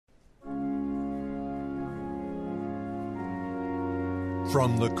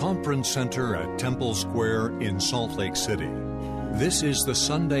From the Conference Center at Temple Square in Salt Lake City, this is the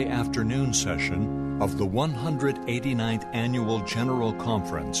Sunday afternoon session of the 189th Annual General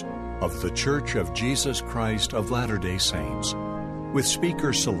Conference of The Church of Jesus Christ of Latter-day Saints, with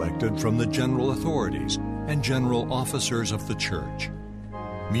speakers selected from the general authorities and general officers of the Church.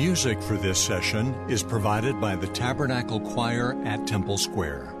 Music for this session is provided by the Tabernacle Choir at Temple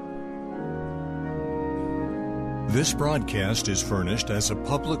Square. This broadcast is furnished as a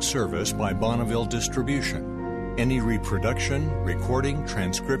public service by Bonneville Distribution. Any reproduction, recording,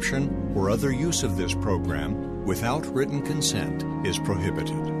 transcription, or other use of this program without written consent is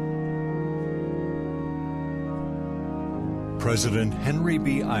prohibited. President Henry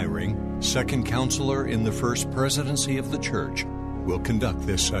B. Eyring, Second Counselor in the First Presidency of the Church, will conduct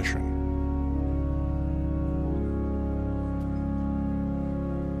this session.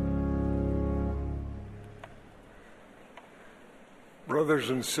 Brothers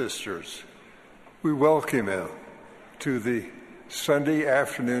and sisters, we welcome you to the Sunday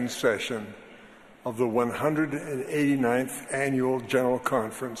afternoon session of the 189th Annual General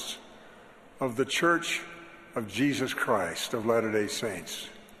Conference of the Church of Jesus Christ of Latter-day Saints.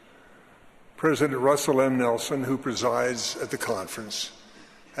 President Russell M. Nelson, who presides at the conference,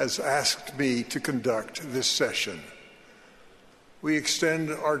 has asked me to conduct this session. We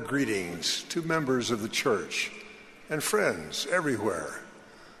extend our greetings to members of the Church and friends everywhere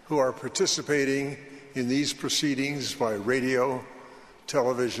who are participating in these proceedings by radio,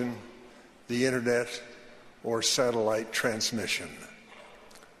 television, the internet, or satellite transmission.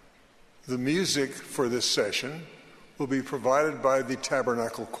 The music for this session will be provided by the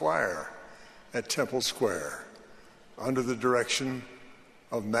Tabernacle Choir at Temple Square under the direction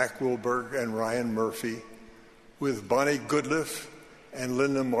of Mac Wilberg and Ryan Murphy, with Bonnie Goodliff and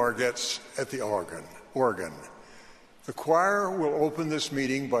Linda Margetts at the organ. The choir will open this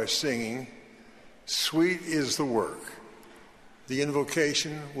meeting by singing, "Sweet is the Work." The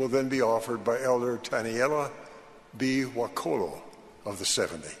invocation will then be offered by Elder Taniela B. Wakolo of the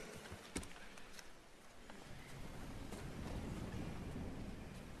 70.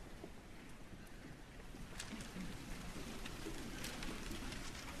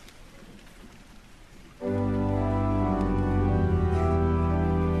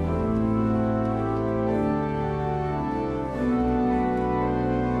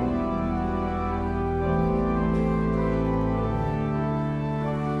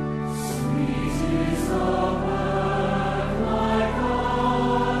 Sweet is the word, my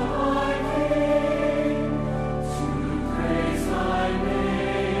God.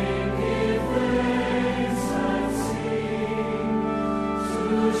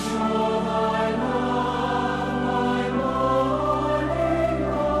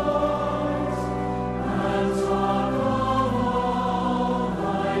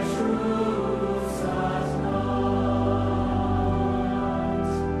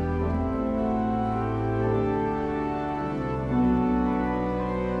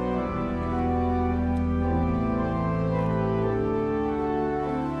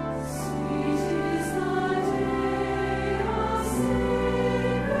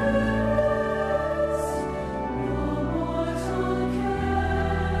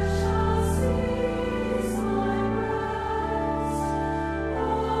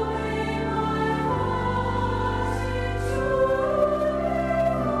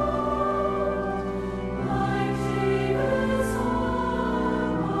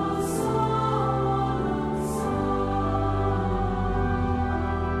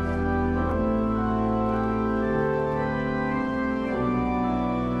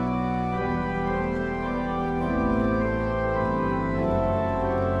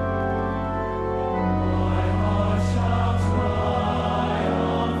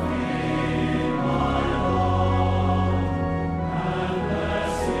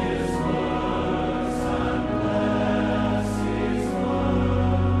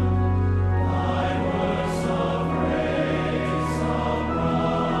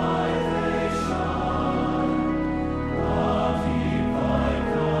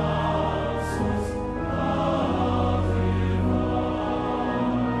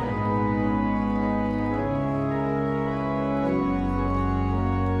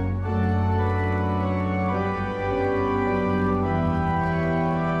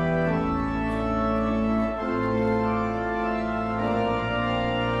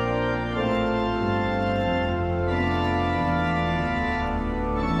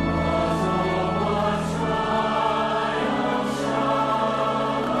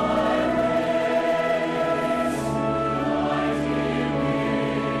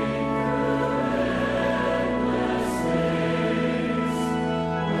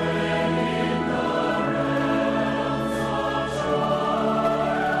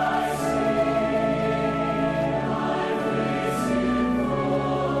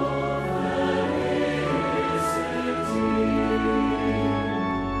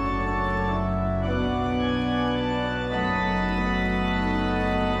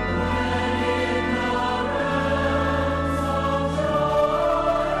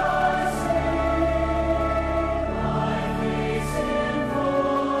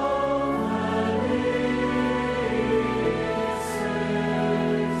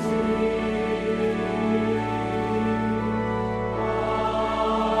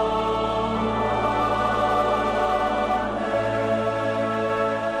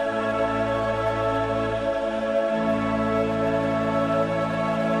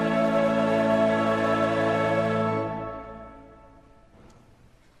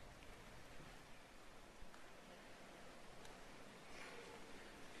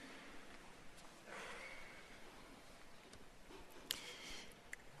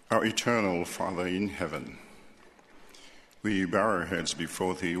 Our eternal Father in heaven, we bow our heads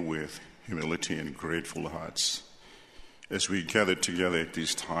before Thee with humility and grateful hearts as we gather together at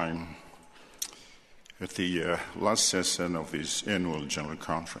this time at the last session of this annual General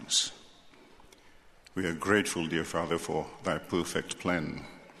Conference. We are grateful, dear Father, for Thy perfect plan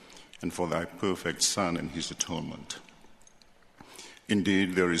and for Thy perfect Son and His atonement.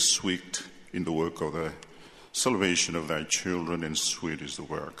 Indeed, there is sweet in the work of the salvation of Thy children, and sweet is the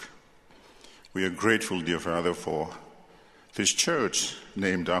work. We are grateful, dear Father, for this church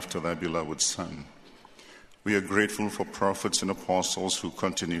named after Thy beloved Son. We are grateful for prophets and apostles who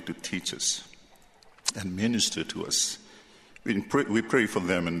continue to teach us and minister to us. We pray for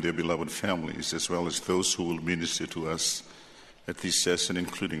them and their beloved families, as well as those who will minister to us at this session,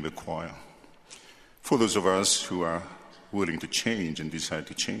 including the choir. For those of us who are willing to change and decide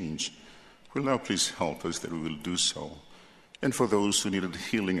to change, will Thou please help us that we will do so. And for those who needed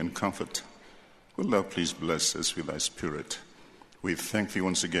healing and comfort, will Thou please bless us with Thy Spirit. We thank Thee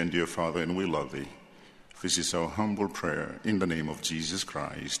once again, dear Father, and we love Thee. This is our humble prayer in the name of Jesus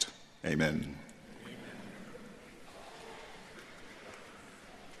Christ. Amen.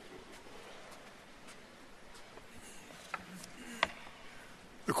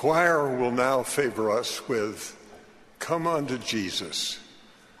 The choir will now favor us with "Come Unto Jesus."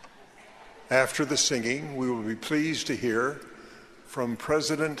 After the singing, we will be pleased to hear from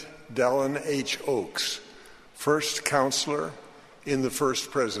President Dallin H. Oaks, first counselor in the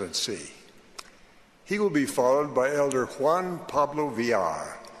First Presidency. He will be followed by Elder Juan Pablo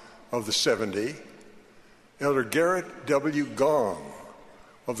Villar of the 70, Elder Garrett W. Gong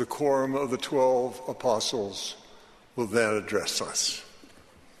of the Quorum of the 12 Apostles will then address us.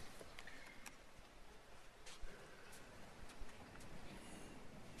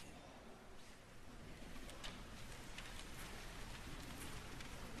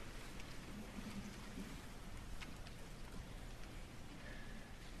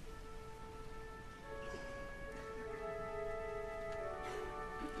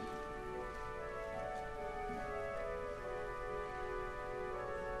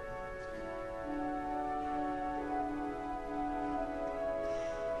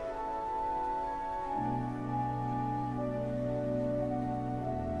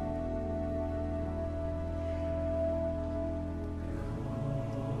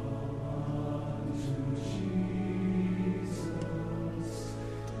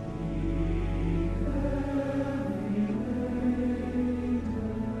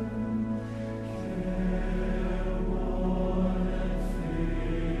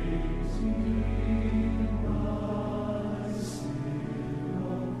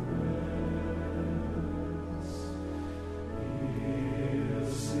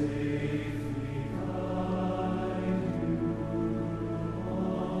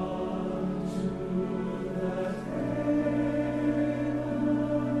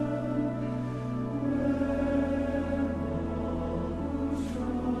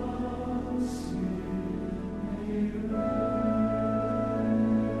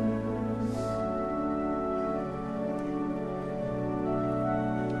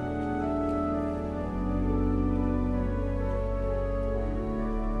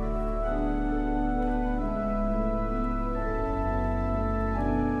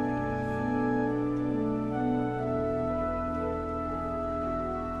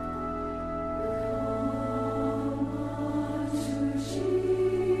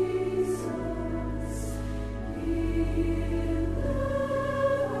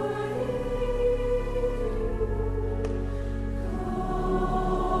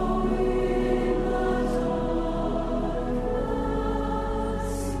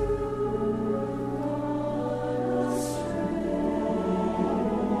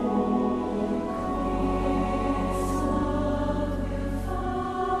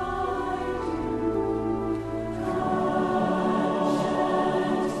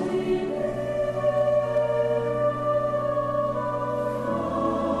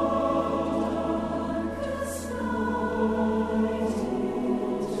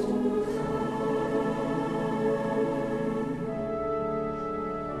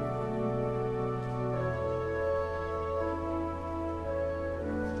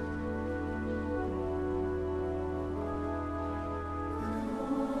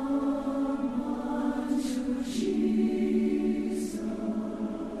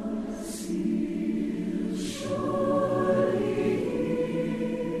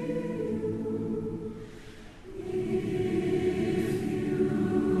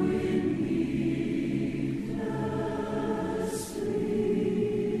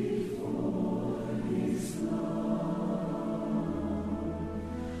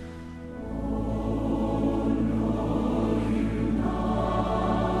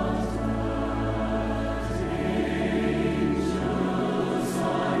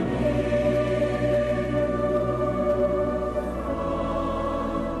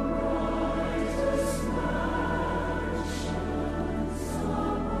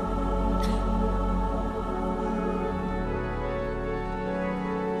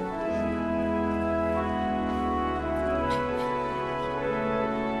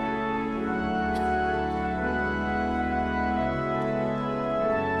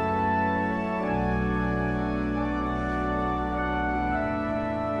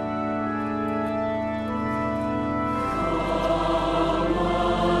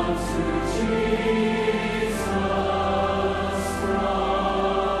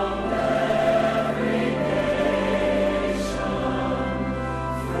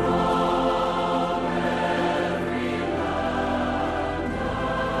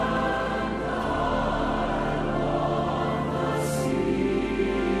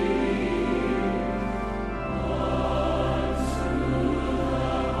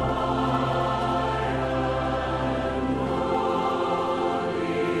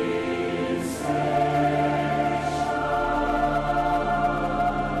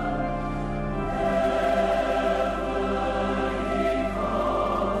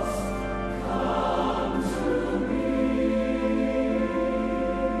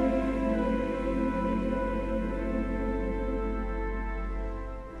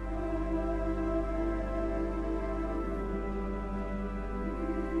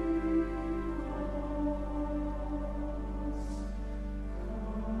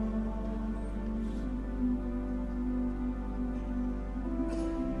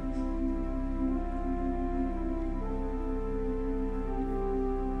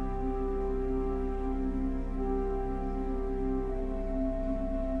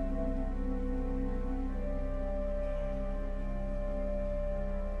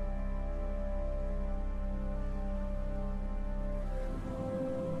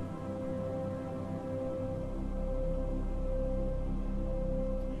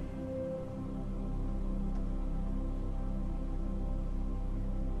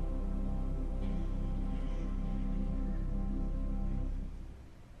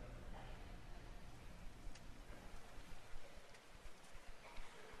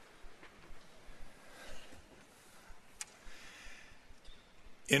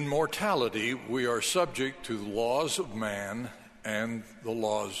 In mortality, we are subject to the laws of man and the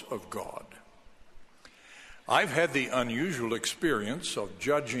laws of God. I've had the unusual experience of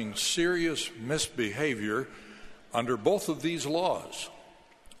judging serious misbehavior under both of these laws.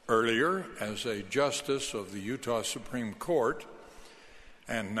 Earlier, as a justice of the Utah Supreme Court,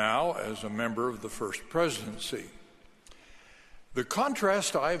 and now as a member of the First Presidency. The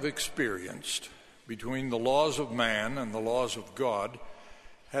contrast I've experienced between the laws of man and the laws of God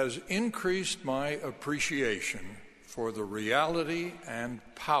has increased my appreciation for the reality and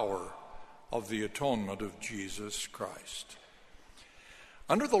power of the atonement of Jesus Christ.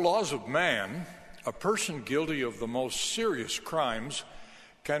 Under the laws of man, a person guilty of the most serious crimes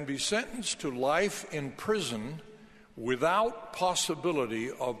can be sentenced to life in prison without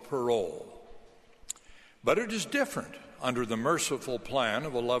possibility of parole. But it is different under the merciful plan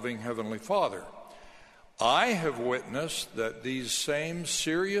of a loving Heavenly Father. I have witnessed that these same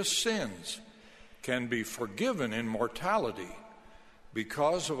serious sins can be forgiven in mortality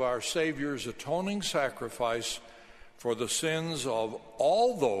because of our Savior's atoning sacrifice for the sins of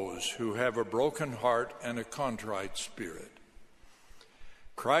all those who have a broken heart and a contrite spirit.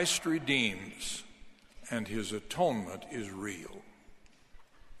 Christ redeems, and his atonement is real.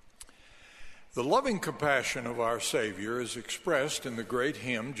 The loving compassion of our Savior is expressed in the great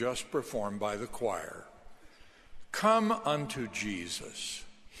hymn just performed by the choir. Come unto Jesus,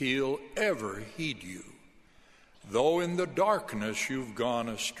 he'll ever heed you. Though in the darkness you've gone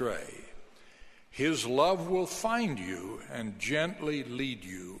astray, his love will find you and gently lead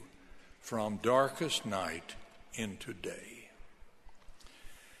you from darkest night into day.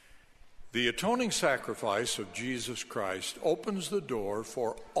 The atoning sacrifice of Jesus Christ opens the door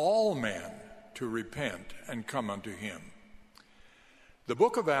for all men to repent and come unto him. The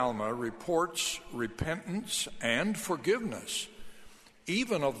book of Alma reports repentance and forgiveness,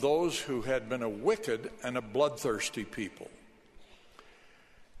 even of those who had been a wicked and a bloodthirsty people.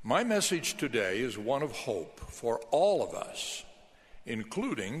 My message today is one of hope for all of us,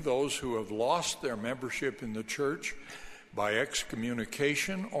 including those who have lost their membership in the church by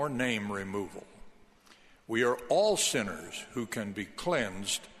excommunication or name removal. We are all sinners who can be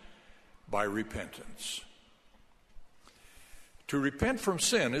cleansed by repentance. To repent from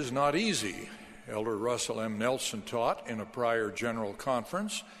sin is not easy, Elder Russell M. Nelson taught in a prior general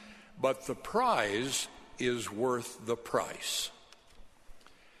conference, but the prize is worth the price.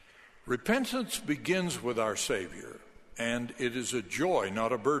 Repentance begins with our Savior, and it is a joy,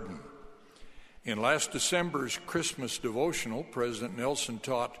 not a burden. In last December's Christmas devotional, President Nelson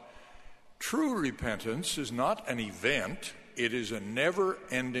taught, true repentance is not an event, it is a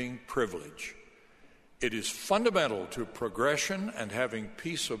never-ending privilege. It is fundamental to progression and having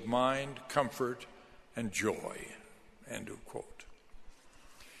peace of mind, comfort, and joy. End of quote.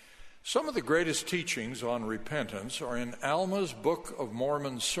 Some of the greatest teachings on repentance are in Alma's Book of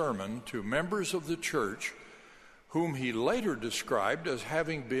Mormon sermon to members of the church whom he later described as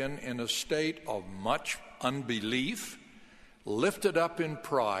having been in a state of much unbelief, lifted up in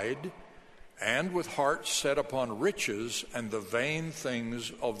pride, and with hearts set upon riches and the vain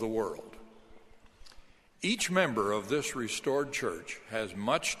things of the world. Each member of this restored church has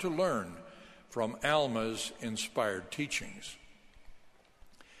much to learn from Alma's inspired teachings.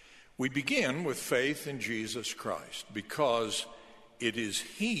 We begin with faith in Jesus Christ because it is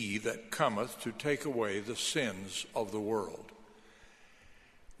he that cometh to take away the sins of the world.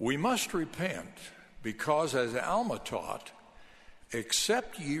 We must repent because, as Alma taught,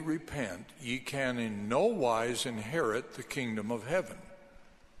 except ye repent, ye can in no wise inherit the kingdom of heaven.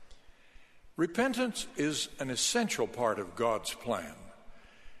 Repentance is an essential part of God's plan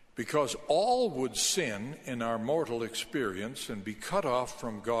because all would sin in our mortal experience and be cut off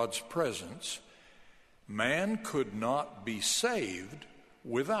from God's presence. Man could not be saved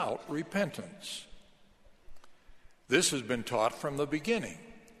without repentance. This has been taught from the beginning.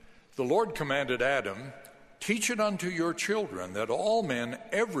 The Lord commanded Adam, teach it unto your children that all men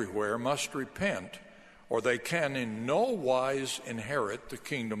everywhere must repent, or they can in no wise inherit the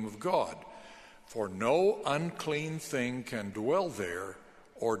kingdom of God. For no unclean thing can dwell there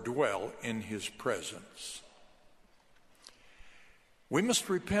or dwell in his presence. We must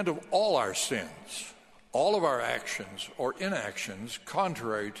repent of all our sins, all of our actions or inactions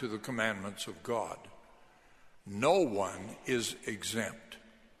contrary to the commandments of God. No one is exempt.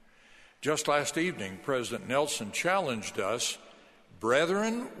 Just last evening, President Nelson challenged us,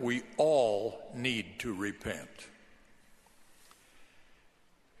 brethren, we all need to repent.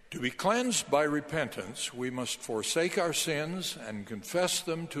 To be cleansed by repentance, we must forsake our sins and confess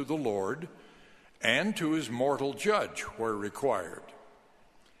them to the Lord and to his mortal judge where required.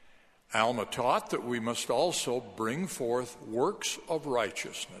 Alma taught that we must also bring forth works of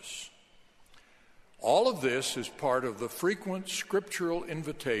righteousness. All of this is part of the frequent scriptural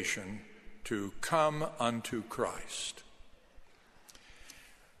invitation to come unto Christ.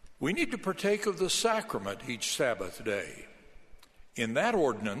 We need to partake of the sacrament each Sabbath day. In that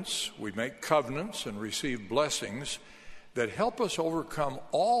ordinance, we make covenants and receive blessings that help us overcome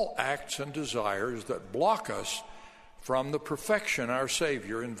all acts and desires that block us from the perfection our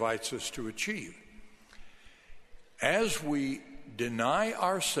Savior invites us to achieve. As we deny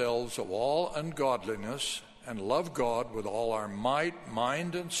ourselves of all ungodliness and love God with all our might,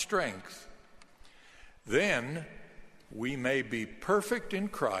 mind, and strength, then we may be perfect in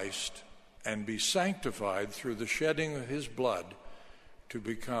Christ and be sanctified through the shedding of his blood to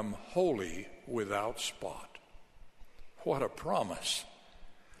become holy without spot. What a promise.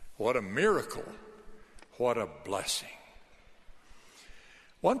 What a miracle. What a blessing.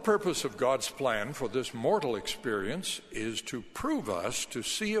 One purpose of God's plan for this mortal experience is to prove us to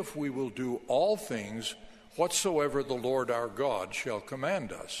see if we will do all things whatsoever the Lord our God shall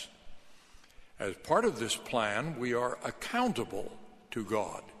command us. As part of this plan, we are accountable to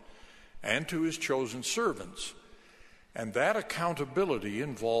God and to his chosen servants, and that accountability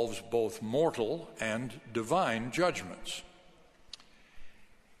involves both mortal and divine judgments.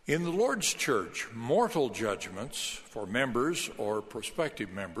 In the Lord's church, mortal judgments for members or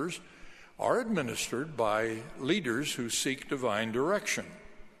prospective members are administered by leaders who seek divine direction.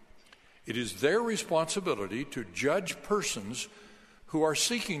 It is their responsibility to judge persons who are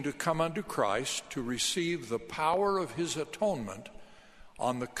seeking to come unto Christ to receive the power of his atonement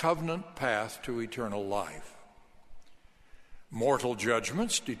on the covenant path to eternal life. Mortal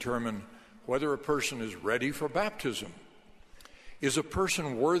judgments determine whether a person is ready for baptism. Is a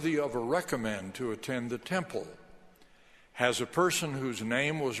person worthy of a recommend to attend the temple? Has a person whose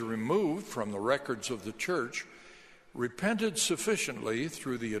name was removed from the records of the church repented sufficiently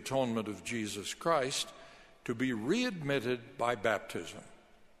through the atonement of Jesus Christ to be readmitted by baptism?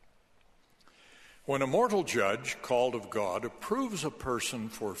 When a mortal judge called of God approves a person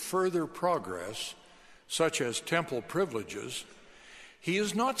for further progress, such as temple privileges, he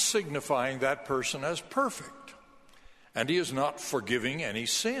is not signifying that person as perfect, and he is not forgiving any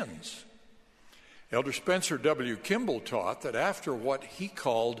sins. Elder Spencer W. Kimball taught that after what he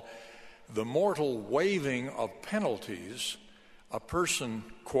called the mortal waiving of penalties, a person,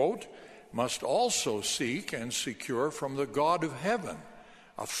 quote, must also seek and secure from the God of heaven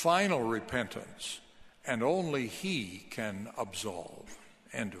a final repentance, and only he can absolve,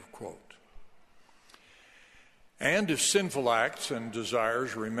 end of quote. And if sinful acts and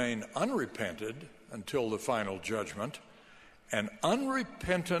desires remain unrepented until the final judgment, an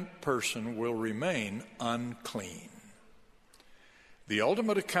unrepentant person will remain unclean. The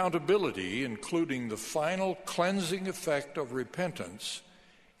ultimate accountability, including the final cleansing effect of repentance,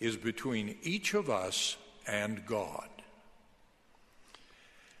 is between each of us and God.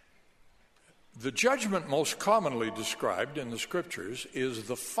 The judgment most commonly described in the Scriptures is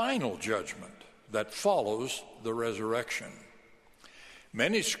the final judgment that follows the resurrection.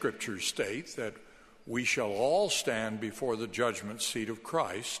 Many Scriptures state that we shall all stand before the judgment seat of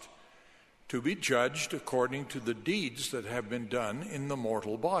Christ to be judged according to the deeds that have been done in the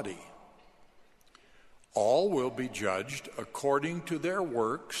mortal body. All will be judged according to their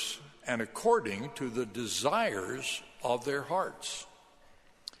works and according to the desires of their hearts.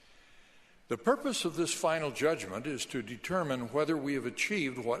 The purpose of this final judgment is to determine whether we have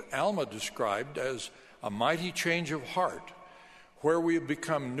achieved what Alma described as a mighty change of heart, where we have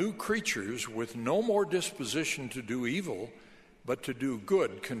become new creatures with no more disposition to do evil, but to do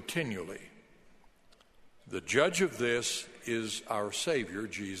good continually. The judge of this is our Savior,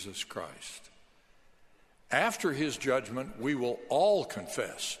 Jesus Christ. After his judgment, we will all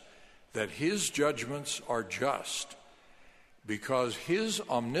confess that his judgments are just, because his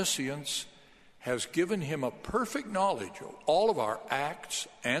omniscience has given him a perfect knowledge of all of our acts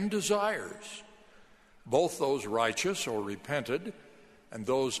and desires, both those righteous or repented, and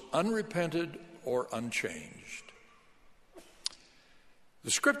those unrepented or unchanged.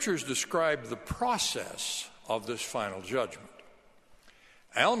 The Scriptures describe the process of this final judgment.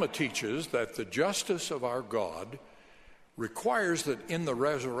 Alma teaches that the justice of our God requires that in the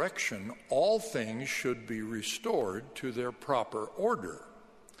resurrection all things should be restored to their proper order.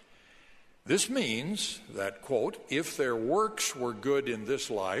 This means that, quote, if their works were good in this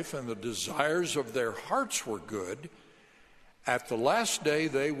life and the desires of their hearts were good, at the last day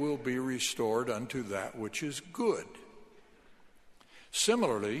they will be restored unto that which is good.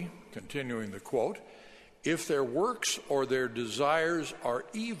 Similarly, continuing the quote, if their works or their desires are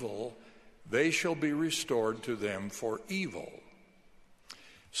evil, they shall be restored to them for evil.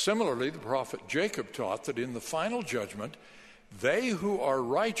 Similarly, the prophet Jacob taught that in the final judgment, they who are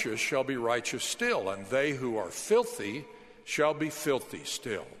righteous shall be righteous still, and they who are filthy shall be filthy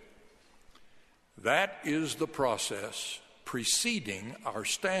still. That is the process preceding our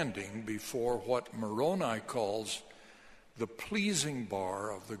standing before what Moroni calls the pleasing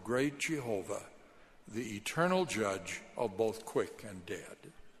bar of the great Jehovah, the eternal judge of both quick and dead.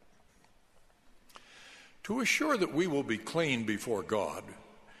 To assure that we will be clean before God,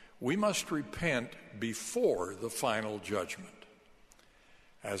 we must repent before the final judgment.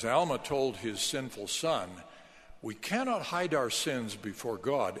 As Alma told his sinful son, we cannot hide our sins before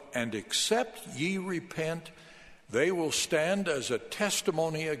God, and except ye repent, they will stand as a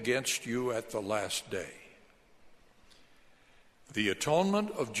testimony against you at the last day. The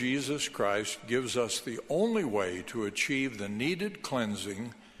atonement of Jesus Christ gives us the only way to achieve the needed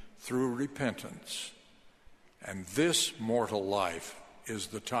cleansing through repentance, and this mortal life is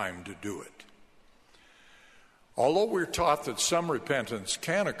the time to do it. Although we're taught that some repentance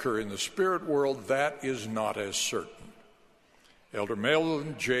can occur in the spirit world, that is not as certain. Elder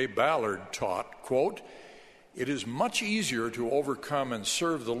Melvin J. Ballard taught, quote, "It is much easier to overcome and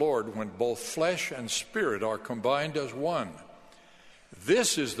serve the Lord when both flesh and spirit are combined as one.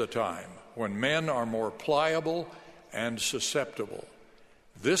 This is the time when men are more pliable and susceptible.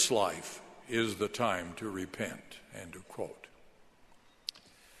 This life is the time to repent," end of quote.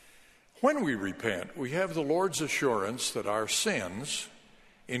 When we repent, we have the Lord's assurance that our sins,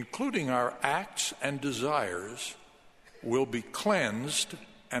 including our acts and desires, will be cleansed,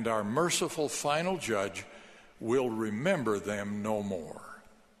 and our merciful final judge will remember them no more.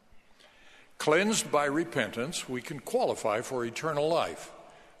 Cleansed by repentance, we can qualify for eternal life,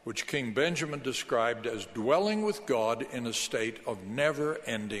 which King Benjamin described as dwelling with God in a state of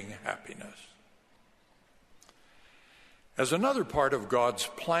never-ending happiness. As another part of God's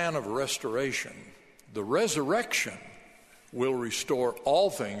plan of restoration, the resurrection will restore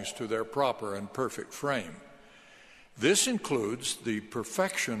all things to their proper and perfect frame. This includes the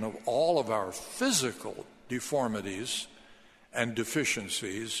perfection of all of our physical deformities and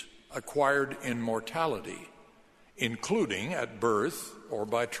deficiencies acquired in mortality, including at birth or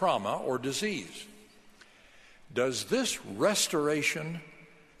by trauma or disease. Does this restoration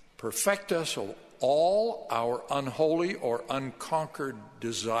perfect us of all our unholy or unconquered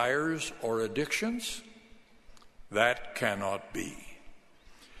desires or addictions? That cannot be.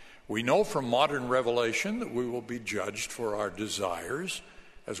 We know from modern revelation that we will be judged for our desires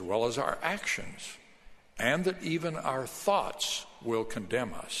as well as our actions, and that even our thoughts will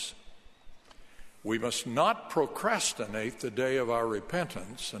condemn us. We must not procrastinate the day of our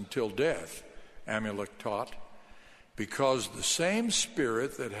repentance until death, Amulek taught, because the same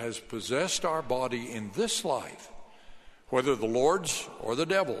spirit that has possessed our body in this life, whether the Lord's or the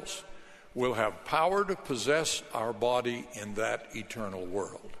devil's, will have power to possess our body in that eternal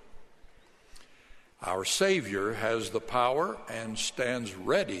world. Our Savior has the power and stands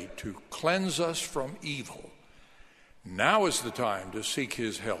ready to cleanse us from evil. Now is the time to seek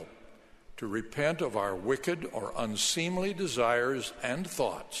his help, to repent of our wicked or unseemly desires and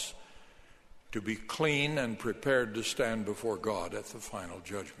thoughts, to be clean and prepared to stand before God at the final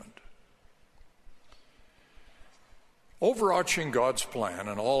judgment. Overarching God's plan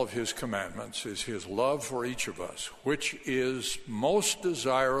and all of his commandments is his love for each of us, which is most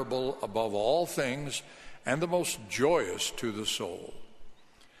desirable above all things and the most joyous to the soul.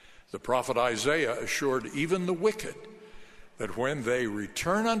 The prophet Isaiah assured even the wicked that when they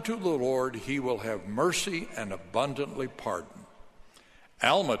return unto the Lord, he will have mercy and abundantly pardon.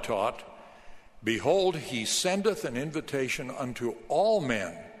 Alma taught, "Behold, he sendeth an invitation unto all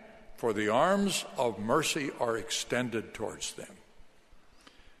men, for the arms of mercy are extended towards them."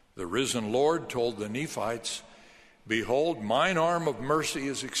 The risen Lord told the Nephites, "Behold, mine arm of mercy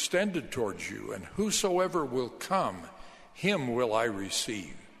is extended towards you, and whosoever will come, him will I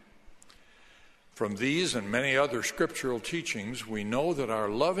receive." From these and many other scriptural teachings, we know that our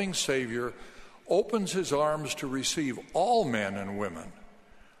loving Savior opens his arms to receive all men and women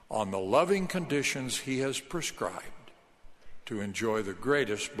on the loving conditions he has prescribed to enjoy the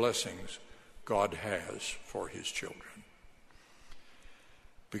greatest blessings God has for his children.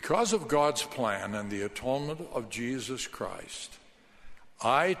 Because of God's plan and the atonement of Jesus Christ,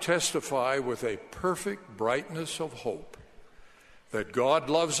 I testify with a perfect brightness of hope that God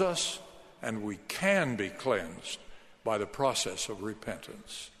loves us and we can be cleansed by the process of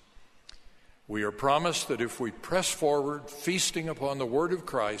repentance. We are promised that if we press forward, feasting upon the word of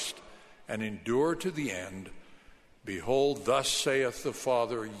Christ and endure to the end, behold, thus saith the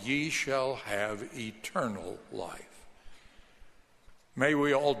Father, ye shall have eternal life. May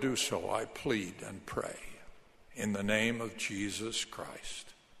we all do so, I plead and pray. In the name of Jesus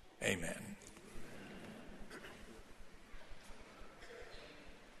Christ. Amen.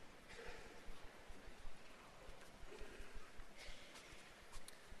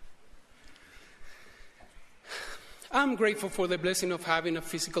 I'm grateful for the blessing of having a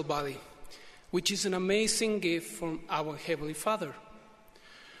physical body, which is an amazing gift from our Heavenly Father.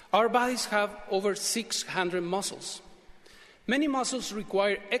 Our bodies have over 600 muscles. Many muscles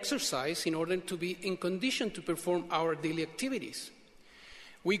require exercise in order to be in condition to perform our daily activities.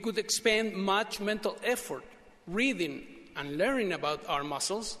 We could expend much mental effort reading and learning about our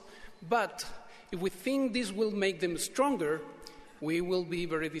muscles, but if we think this will make them stronger, we will be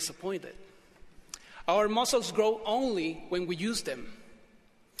very disappointed. Our muscles grow only when we use them.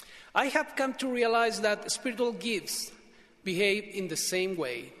 I have come to realize that spiritual gifts behave in the same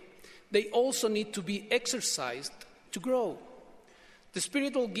way. They also need to be exercised to grow. The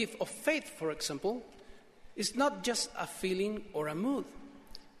spiritual gift of faith, for example, is not just a feeling or a mood.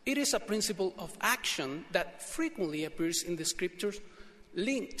 It is a principle of action that frequently appears in the scriptures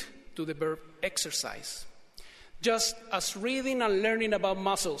linked to the verb exercise. Just as reading and learning about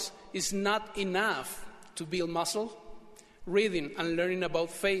muscles is not enough to build muscle, reading and learning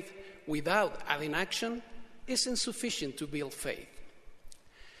about faith without adding action is insufficient to build faith.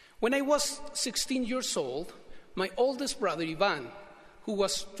 When I was 16 years old, my oldest brother Ivan, who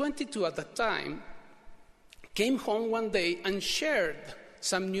was 22 at that time, came home one day and shared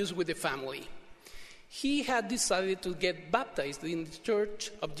some news with the family. He had decided to get baptized in the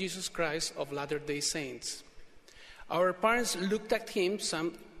Church of Jesus Christ of Latter-day Saints. Our parents looked at him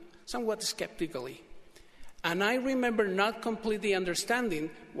somewhat skeptically, and I remember not completely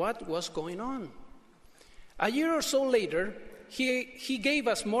understanding what was going on. A year or so later, he gave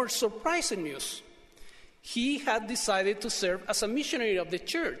us more surprising news. He had decided to serve as a missionary of the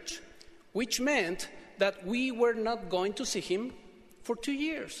church, which meant that we were not going to see him for 2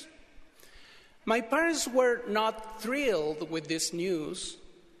 years. My parents were not thrilled with this news.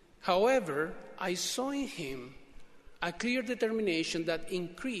 However, I saw in him a clear determination that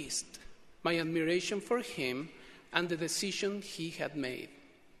increased my admiration for him and the decision he had made.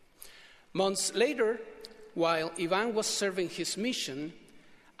 Months later, while Ivan was serving his mission,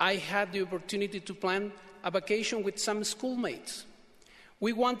 I had the opportunity to plan a vacation with some schoolmates.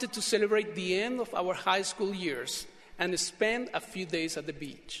 We wanted to celebrate the end of our high school years and spend a few days at the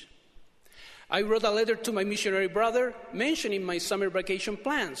beach. I wrote a letter to my missionary brother mentioning my summer vacation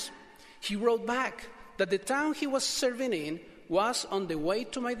plans. He wrote back that the town he was serving in was on the way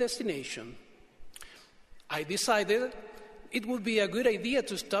to my destination. I decided it would be a good idea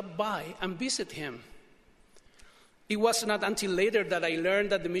to stop by and visit him. It was not until later that I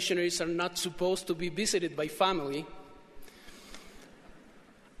learned that the missionaries are not supposed to be visited by family.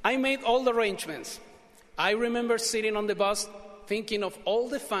 I made all the arrangements. I remember sitting on the bus thinking of all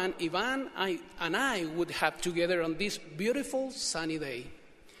the fun Ivan and I would have together on this beautiful sunny day.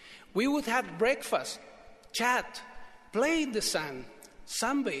 We would have breakfast, chat, play in the sun,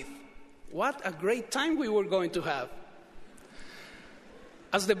 sunbathe. What a great time we were going to have.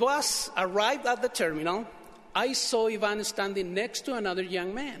 As the bus arrived at the terminal, I saw Ivan standing next to another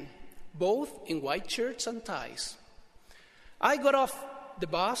young man, both in white shirts and ties. I got off the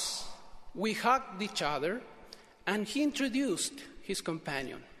bus, we hugged each other, and he introduced his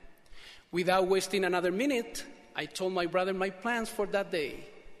companion. Without wasting another minute, I told my brother my plans for that day.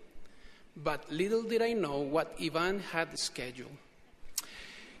 But little did I know what Ivan had scheduled.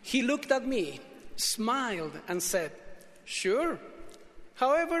 He looked at me, smiled, and said, "Sure.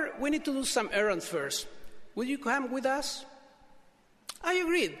 However, we need to do some errands first. Will you come with us?" I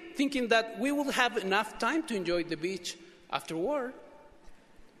agreed, thinking that we would have enough time to enjoy the beach afterward.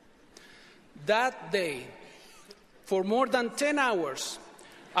 That day, for more than 10 hours,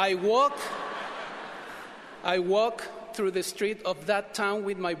 I walked through the street of that town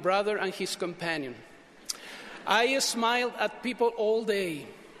with my brother and his companion. I smiled at people all day.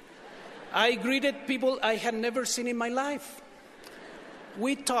 I greeted people I had never seen in my life.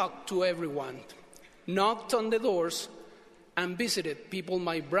 We talked to everyone, knocked on the doors, and visited people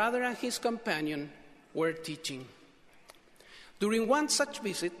my brother and his companion were teaching. During one such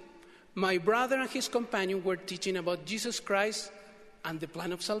visit, my brother and his companion were teaching about Jesus Christ and the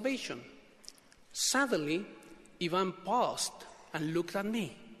plan of salvation. Suddenly, Ivan paused and looked at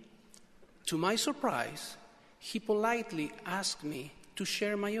me. To my surprise, he politely asked me to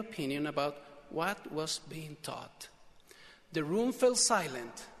share my opinion about what was being taught. The room fell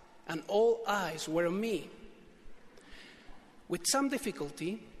silent, and all eyes were on me. With some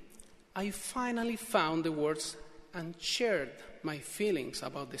difficulty, I finally found the words and shared my feelings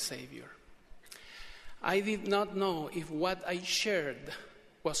about the Savior. I did not know if what I shared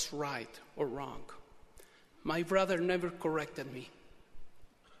was right or wrong. My brother never corrected me.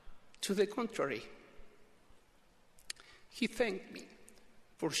 To the contrary, he thanked me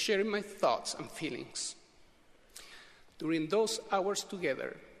for sharing my thoughts and feelings. During those hours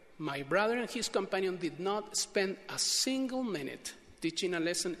together, my brother and his companion did not spend a single minute teaching a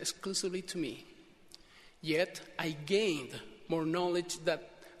lesson exclusively to me. Yet I gained more knowledge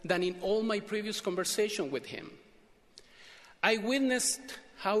than in all my previous conversation with him. I witnessed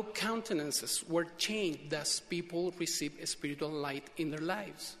how countenances were changed as people received spiritual light in their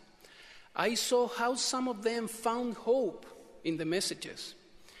lives. I saw how some of them found hope in the messages.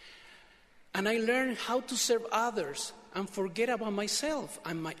 And I learned how to serve others and forget about myself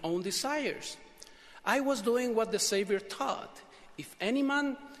and my own desires. I was doing what the Savior taught. If any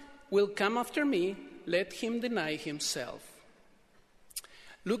man will come after me, let him deny himself.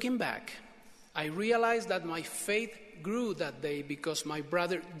 Looking back, I realized that my faith grew that day because my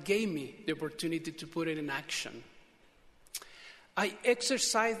brother gave me the opportunity to put it in action. I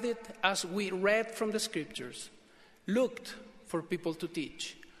exercised it as we read from the scriptures, looked for people to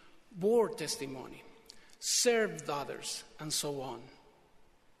teach, bore testimony, served others, and so on.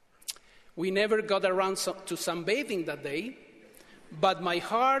 We never got around to sunbathing that day, but my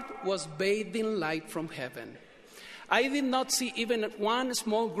heart was bathed in light from heaven. I did not see even one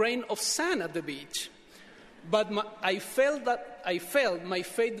small grain of sand at the beach, but I felt my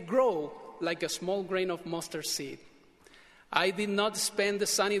faith grow like a small grain of mustard seed. I did not spend the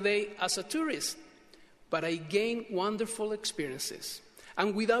sunny day as a tourist, but I gained wonderful experiences.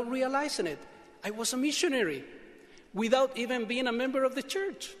 And without realizing it, I was a missionary, without even being a member of the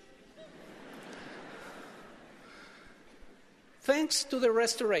church. Thanks to the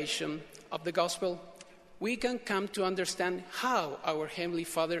restoration of the gospel, we can come to understand how our Heavenly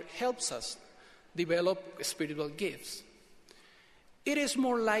Father helps us develop spiritual gifts. It is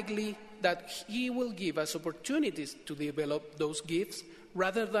more likely that He will give us opportunities to develop those gifts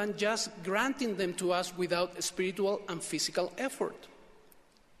rather than just granting them to us without spiritual and physical effort.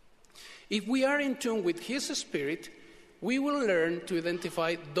 If we are in tune with His Spirit, we will learn to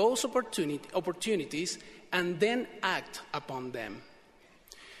identify those opportunities and then act upon them.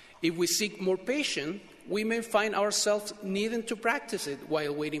 If we seek more patience, we may find ourselves needing to practice it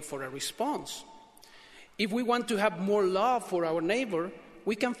while waiting for a response. If we want to have more love for our neighbor,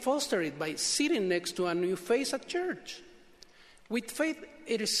 we can foster it by sitting next to a new face at church. With faith,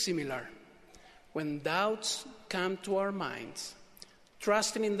 it is similar. When doubts come to our minds,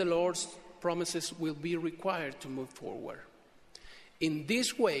 trusting in the Lord's promises will be required to move forward. In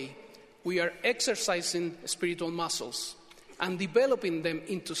this way, we are exercising spiritual muscles and developing them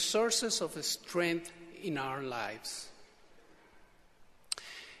into sources of strength in our lives.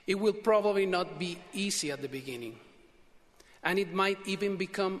 It will probably not be easy at the beginning, and it might even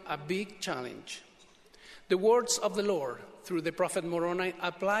become a big challenge. The words of the Lord through the prophet Moroni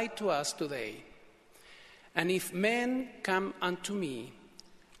apply to us today. And if men come unto me,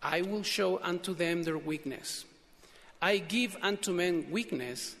 I will show unto them their weakness. I give unto men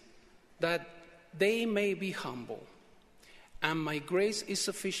weakness, that they may be humble. And my grace is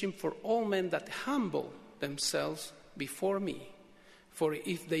sufficient for all men that humble themselves before me. For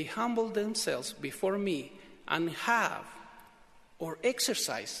if they humble themselves before me and have or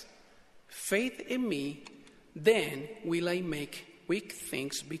exercise faith in me, then will I make weak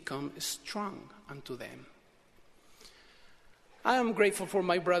things become strong unto them. I am grateful for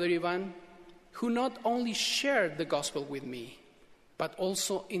my brother Ivan, who not only shared the gospel with me, but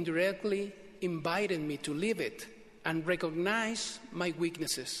also indirectly invited me to live it and recognize my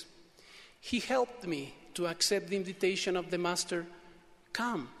weaknesses. He helped me to accept the invitation of the Master,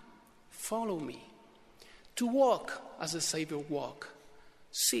 "Come, follow me," to walk as the Savior walked,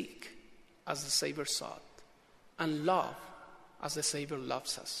 seek as the Savior sought, and love as the Savior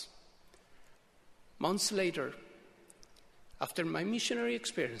loves us. Months later, after my missionary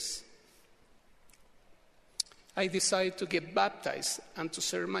experience, I decided to get baptized and to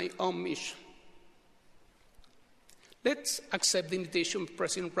serve my own mission. Let's accept the invitation of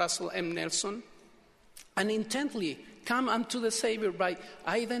President Russell M. Nelson and intently come unto the Savior by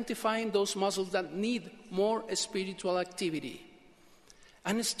identifying those muscles that need more spiritual activity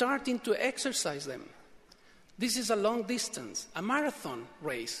and starting to exercise them. This is a long distance, a marathon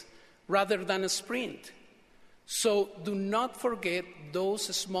race, rather than a sprint. So do not forget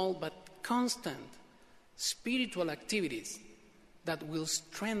those small but constant spiritual activities that will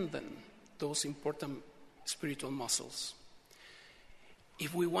strengthen those important spiritual muscles.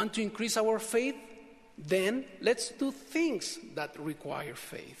 If we want to increase our faith, then let's do things that require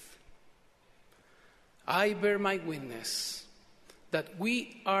faith. I bear my witness that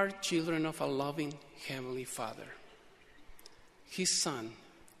we are children of a loving Heavenly Father. His Son,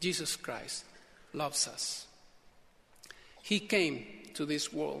 Jesus Christ, loves us. He came to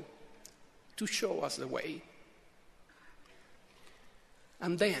this world to show us the way,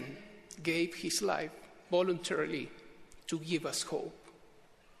 and then gave his life voluntarily to give us hope.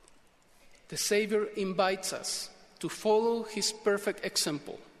 The Savior invites us to follow his perfect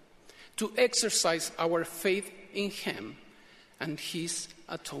example, to exercise our faith in him and his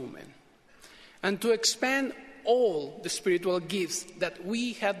atonement, and to expand all the spiritual gifts that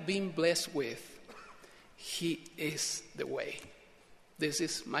we have been blessed with. He is the way. This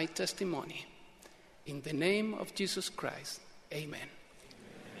is my testimony. In the name of Jesus Christ, amen.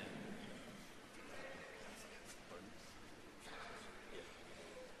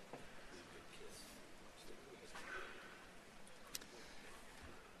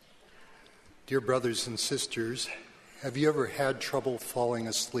 Dear brothers and sisters, have you ever had trouble falling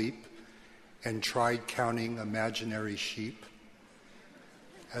asleep and tried counting imaginary sheep?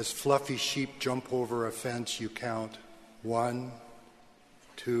 As fluffy sheep jump over a fence, you count 1,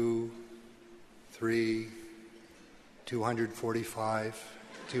 2, 3, 245,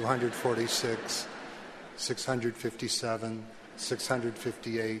 246, 657,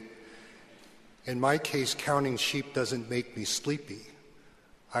 658. In my case, counting sheep doesn't make me sleepy.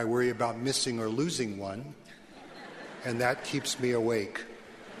 I worry about missing or losing one, and that keeps me awake.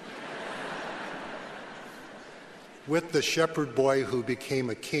 With the shepherd boy who became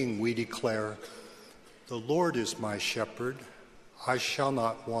a king, we declare, "The Lord is my shepherd, I shall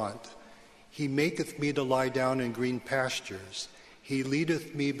not want. He maketh me to lie down in green pastures. He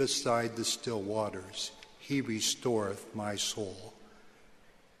leadeth me beside the still waters. He restoreth my soul."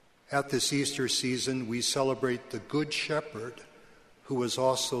 At this Easter season, we celebrate the Good Shepherd, who is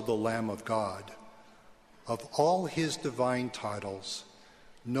also the Lamb of God. Of all his divine titles,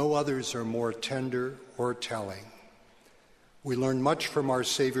 no others are more tender or telling. We learn much from our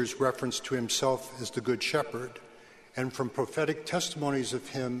Savior's reference to himself as the Good Shepherd and from prophetic testimonies of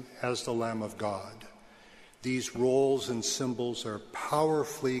him as the Lamb of God. These roles and symbols are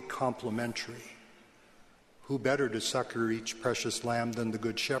powerfully complementary. Who better to succor each precious lamb than the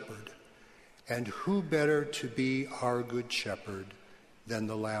Good Shepherd? And who better to be our Good Shepherd than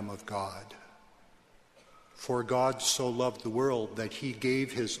the Lamb of God? For God so loved the world that he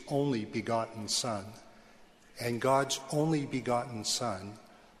gave his only begotten Son, and God's only begotten Son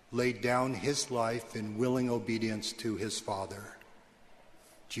laid down his life in willing obedience to his Father.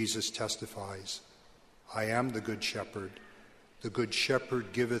 Jesus testifies, "I am the Good Shepherd. The Good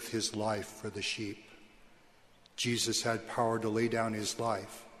Shepherd giveth his life for the sheep." Jesus had power to lay down his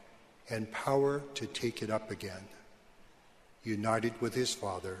life and power to take it up again. United with his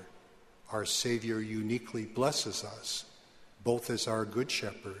Father, our Savior uniquely blesses us, both as our Good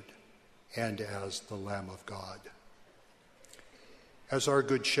Shepherd and as the Lamb of God. As our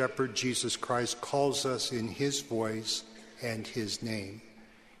Good Shepherd, Jesus Christ calls us in his voice and his name.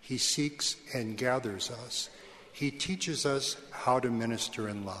 He seeks and gathers us. He teaches us how to minister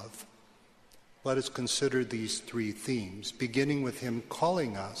in love. Let us consider these three themes, beginning with him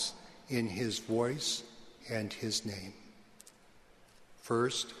calling us in his voice and his name.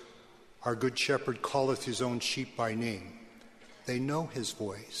 First, our Good Shepherd calleth his own sheep by name. They know his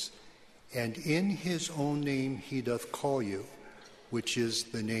voice, and in his own name he doth call you, which is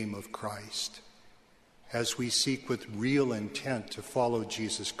the name of Christ. As we seek with real intent to follow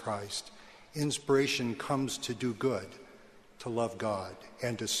Jesus Christ, inspiration comes to do good, to love God,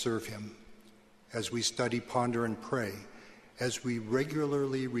 and to serve him. As we study, ponder, and pray, as we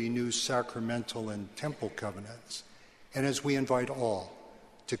regularly renew sacramental and temple covenants, and as we invite all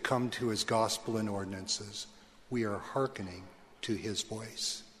to come to his gospel and ordinances, we are hearkening to his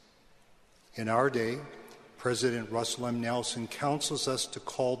voice. In our day, President Russell M. Nelson counsels us to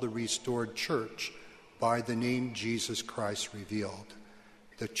call the restored church by the name Jesus Christ revealed,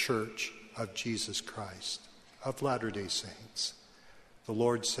 the Church of Jesus Christ of Latter-day Saints. The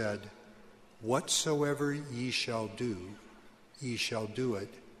Lord said, "Whatsoever ye shall do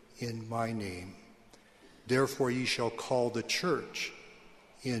it in my name. Therefore ye shall call the church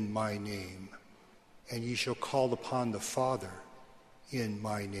in my name, and ye shall call upon the Father in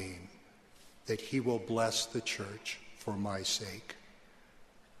my name, that he will bless the church for my sake."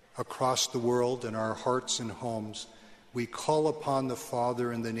 Across the world, in our hearts and homes, we call upon the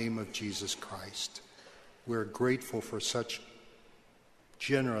Father in the name of Jesus Christ. We're grateful for such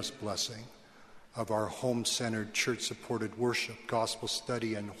generous blessing of our home-centered, church-supported worship, gospel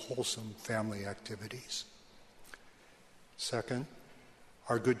study, and wholesome family activities. Second,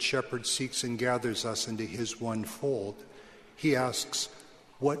 our Good Shepherd seeks and gathers us into his one fold. He asks,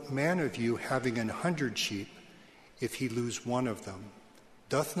 "What man of you, having 100 sheep, if he lose one of them,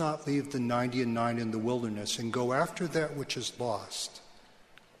 doth not leave the 99 in the wilderness and go after that which is lost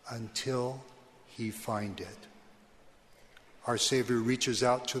until he find it?" Our Savior reaches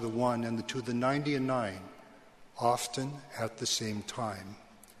out to the one and to the 99, often at the same time.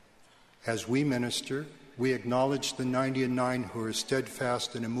 As we minister, we acknowledge the 99 who are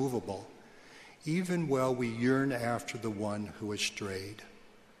steadfast and immovable, even while we yearn after the one who has strayed.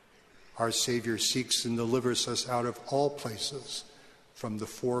 Our Savior seeks and delivers us out of all places, from the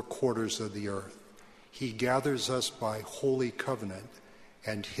four quarters of the earth. He gathers us by holy covenant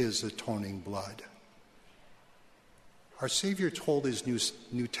and his atoning blood. Our Savior told his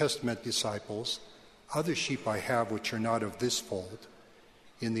New Testament disciples, "Other sheep I have which are not of this fold."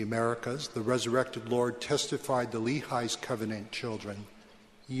 In the Americas, the resurrected Lord testified to Lehi's covenant children,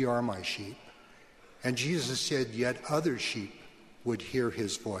 "Ye are my sheep." And Jesus said, "Yet other sheep would hear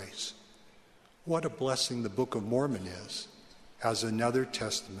his voice." What a blessing the Book of Mormon is, as another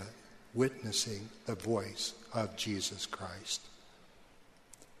testament witnessing the voice of Jesus Christ.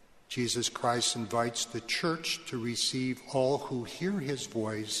 Jesus Christ invites the church to receive all who hear his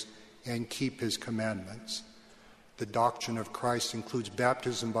voice and keep his commandments. The doctrine of Christ includes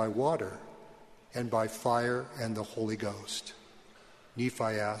baptism by water and by fire and the Holy Ghost. Nephi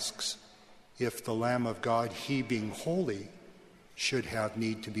asks, if the Lamb of God, he being holy, should have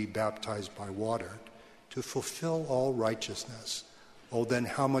need to be baptized by water to fulfill all righteousness, oh, then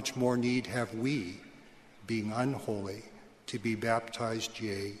how much more need have we, being unholy, to be baptized,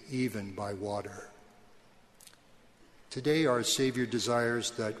 yea, even by water? Today our Savior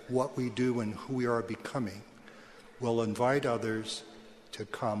desires that what we do and who we are becoming will invite others to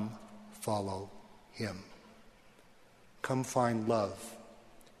come follow him. Come find love,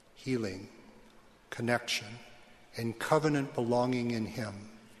 healing, connection, and covenant belonging in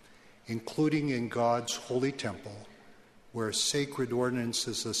him, including in God's holy temple, where sacred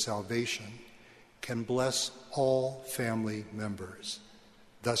ordinances of salvation can bless all family members,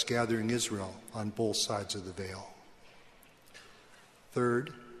 thus gathering Israel on both sides of the veil.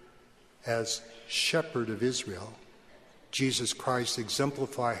 Third, as shepherd of Israel, Jesus Christ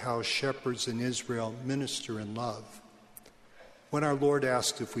exemplifies how shepherds in Israel minister in love. When our Lord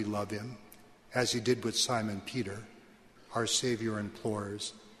asks if we love him, as he did with Simon Peter, our Savior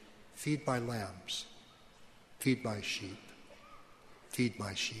implores, "Feed my lambs, feed my sheep, feed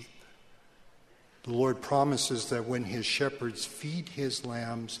my sheep." The Lord promises that when his shepherds feed his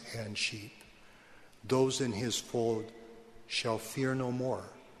lambs and sheep, those in his fold shall fear no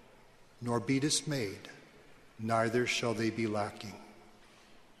more, nor be dismayed, neither shall they be lacking.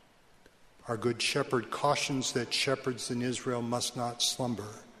 Our Good Shepherd cautions that shepherds in Israel must not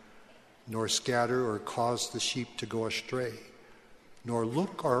slumber, nor scatter or cause the sheep to go astray, nor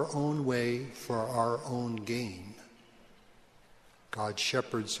look our own way for our own gain. God's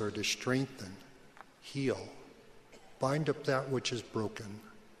shepherds are to strengthen, heal, bind up that which is broken,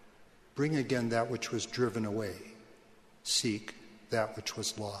 bring again that which was driven away, seek that which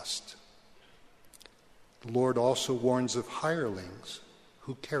was lost. The Lord also warns of hirelings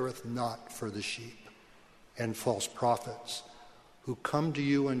who careth not for the sheep, and false prophets who come to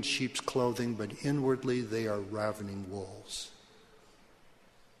you in sheep's clothing, but inwardly they are ravening wolves.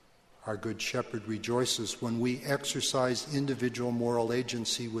 Our Good Shepherd rejoices when we exercise individual moral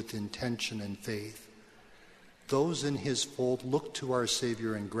agency with intention and faith. Those in his fold look to our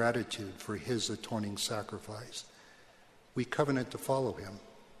Savior in gratitude for his atoning sacrifice. We covenant to follow him,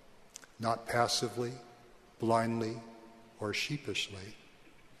 not passively, blindly, or sheepishly,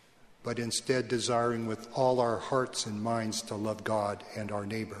 but instead desiring with all our hearts and minds to love God and our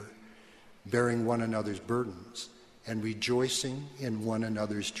neighbor, bearing one another's burdens and rejoicing in one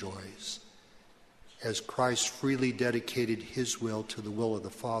another's joys. As Christ freely dedicated his will to the will of the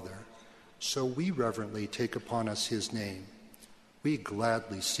Father, so we reverently take upon us his name. We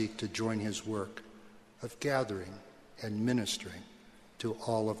gladly seek to join his work of gathering and ministering to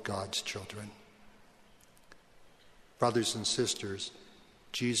all of God's children. Brothers and sisters,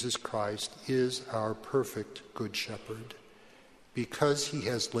 Jesus Christ is our perfect Good Shepherd because he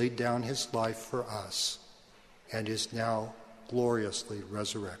has laid down his life for us and is now gloriously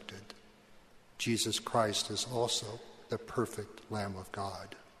resurrected. Jesus Christ is also the perfect Lamb of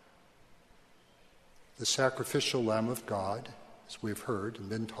God. The sacrificial Lamb of God, as we've heard and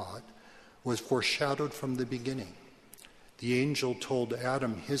been taught, was foreshadowed from the beginning. The angel told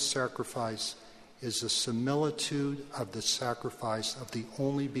Adam his sacrifice is a similitude of the sacrifice of the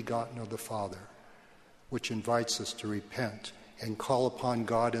only begotten of the Father, which invites us to repent and call upon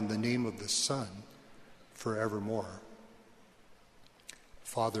God in the name of the Son forevermore.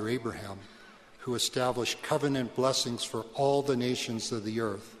 Father Abraham, who established covenant blessings for all the nations of the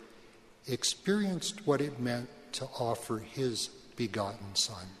earth, experienced what it meant to offer his begotten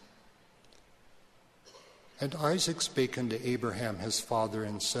Son. And Isaac spake unto Abraham his father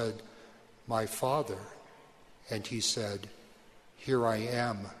and said, My father. And he said, Here I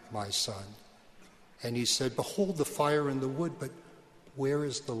am, my son. And he said, Behold the fire and the wood, but where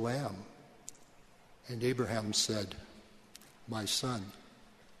is the lamb? And Abraham said, My son,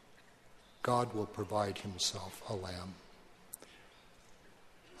 God will provide himself a lamb.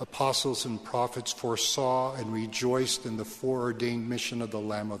 Apostles and prophets foresaw and rejoiced in the foreordained mission of the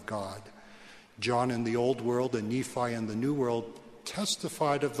Lamb of God. John in the Old World and Nephi in the New World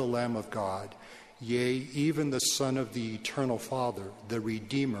testified of the Lamb of God, yea, even the Son of the Eternal Father, the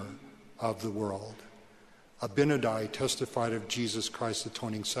Redeemer of the world. Abinadi testified of Jesus Christ's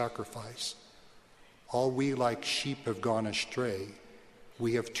atoning sacrifice. All we like sheep have gone astray.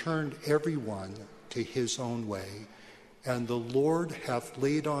 We have turned every one to his own way, and the Lord hath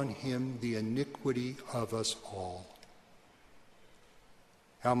laid on him the iniquity of us all.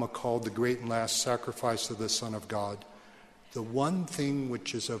 Alma called the great and last sacrifice of the Son of God the one thing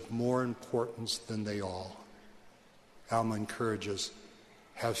which is of more importance than they all. Alma encourages,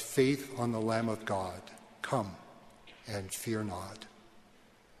 have faith on the Lamb of God. Come and fear not.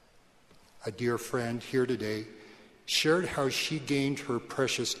 A dear friend here today shared how she gained her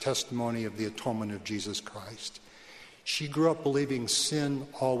precious testimony of the atonement of Jesus Christ. She grew up believing sin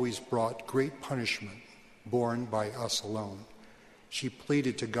always brought great punishment borne by us alone. She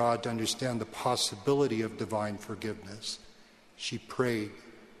pleaded to God to understand the possibility of divine forgiveness. She prayed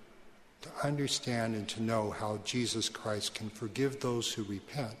to understand and to know how Jesus Christ can forgive those who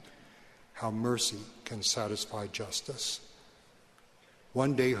repent, how mercy can satisfy justice.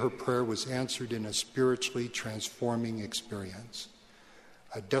 One day her prayer was answered in a spiritually transforming experience.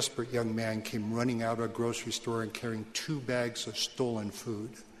 A desperate young man came running out of a grocery store and carrying 2 bags of stolen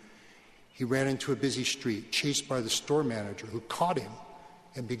food. He ran into a busy street, chased by the store manager, who caught him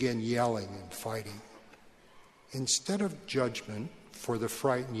and began yelling and fighting. Instead of judgment for the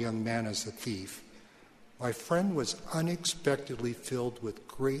frightened young man as a thief, my friend was unexpectedly filled with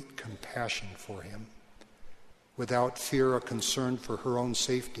great compassion for him. Without fear or concern for her own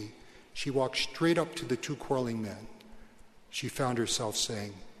safety, she walked straight up to the 2 quarreling men. She found herself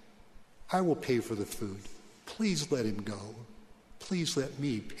saying, I will pay for the food. Please let him go. Please let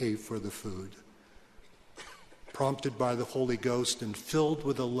me pay for the food. Prompted by the Holy Ghost and filled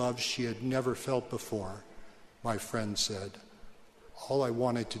with a love she had never felt before, my friend said, all I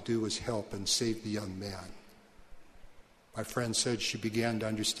wanted to do was help and save the young man. My friend said she began to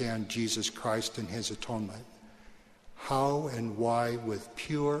understand Jesus Christ and his atonement. How and why, with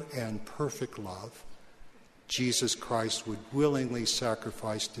pure and perfect love, Jesus Christ would willingly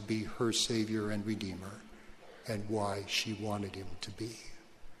sacrifice to be her Savior and Redeemer, and why she wanted him to be.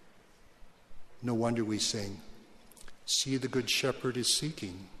 No wonder we sing, see the Good Shepherd is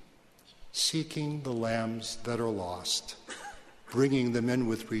seeking the lambs that are lost, bringing them in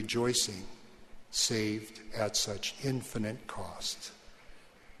with rejoicing, saved at such infinite cost.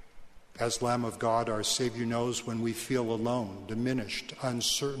 As Lamb of God, our Savior knows when we feel alone, diminished,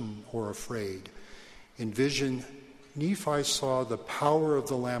 uncertain, or afraid. In vision, Nephi saw the power of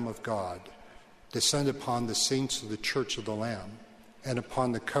the Lamb of God descend upon the saints of the Church of the Lamb and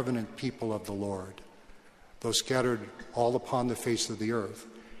upon the covenant people of the Lord. Though scattered all upon the face of the earth,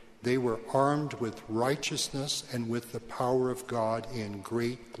 they were armed with righteousness and with the power of God in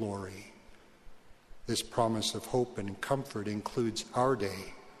great glory. This promise of hope and comfort includes our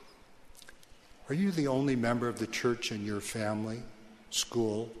day. Are you the only member of the church in your family,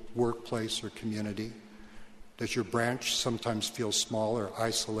 school, workplace, or community? Does your branch sometimes feel small or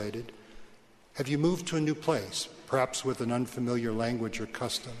isolated? Have you moved to a new place, perhaps with an unfamiliar language or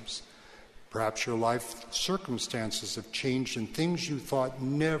customs? Perhaps your life circumstances have changed and things you thought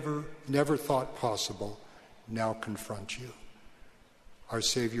never thought possible now confront you. Our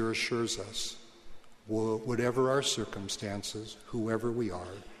Savior assures us, whatever our circumstances, whoever we are,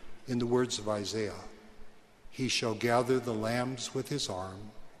 in the words of Isaiah, he shall gather the lambs with his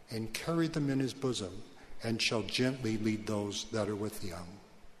arm and carry them in his bosom, and shall gently lead those that are with young.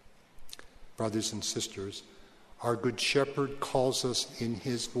 Brothers and sisters, our Good Shepherd calls us in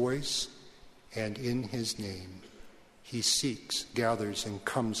his voice and in his name. He seeks, gathers, and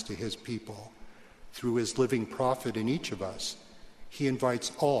comes to his people. Through his living prophet in each of us, he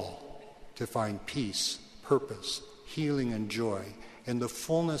invites all to find peace, purpose, healing, and joy in the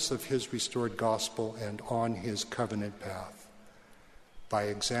fullness of his restored gospel and on his covenant path. By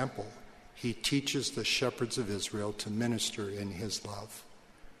example, he teaches the shepherds of Israel to minister in his love.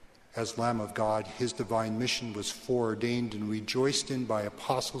 As Lamb of God, his divine mission was foreordained and rejoiced in by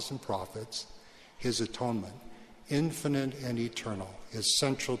apostles and prophets. His atonement, infinite and eternal, is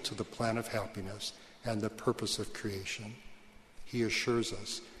central to the plan of happiness and the purpose of creation. He assures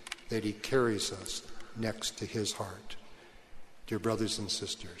us that he carries us next to his heart. Dear brothers and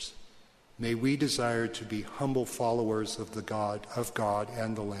sisters, may we desire to be humble followers of God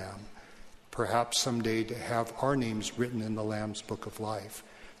and the Lamb, perhaps someday to have our names written in the Lamb's book of life,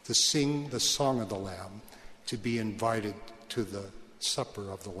 to sing the song of the Lamb, to be invited to the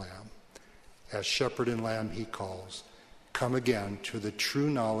supper of the Lamb. As shepherd and lamb he calls, come again to the true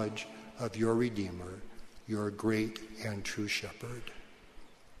knowledge of your Redeemer, your great and true shepherd.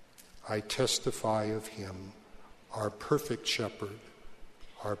 I testify of him, our perfect shepherd,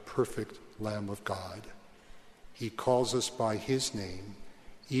 our perfect Lamb of God. He calls us by his name,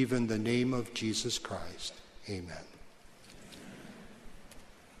 even the name of Jesus Christ. Amen.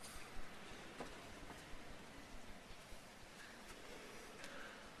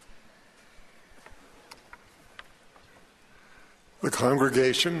 The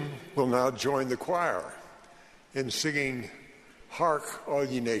congregation will now join the choir in singing Hark, All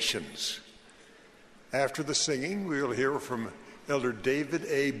Ye Nations. After the singing, we will hear from Elder David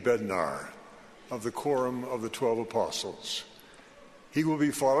A. Bednar of the Quorum of the 12 Apostles. He will be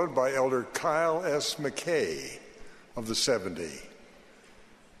followed by Elder Kyle S. McKay of the 70.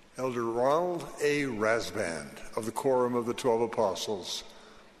 Elder Ronald A. Rasband of the Quorum of the 12 Apostles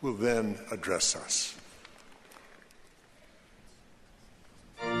will then address us.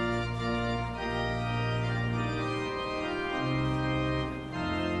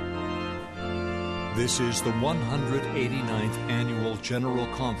 This is the 189th Annual General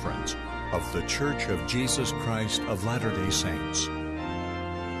Conference of The Church of Jesus Christ of Latter-day Saints.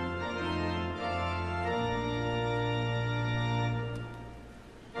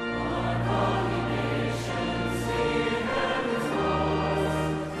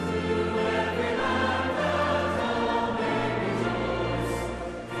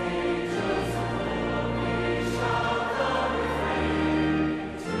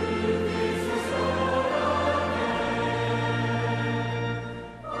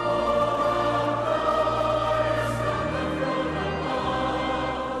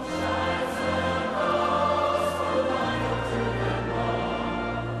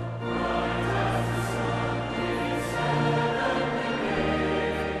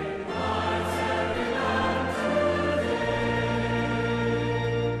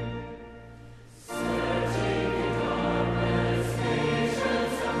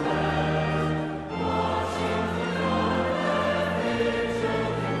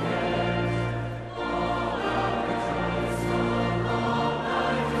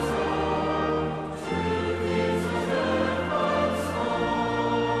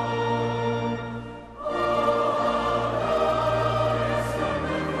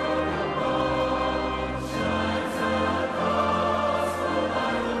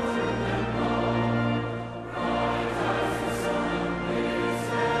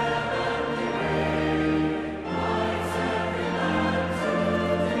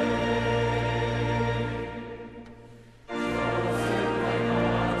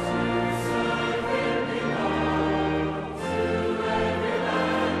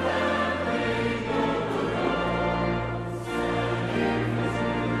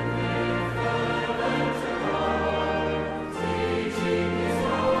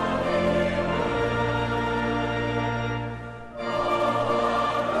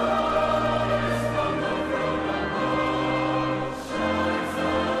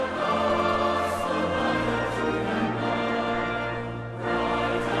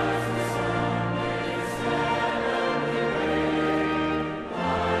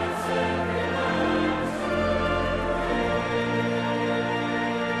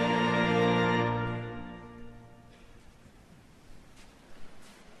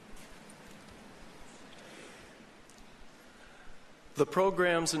 The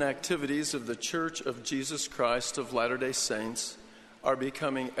programs and activities of the Church of Jesus Christ of Latter-day Saints are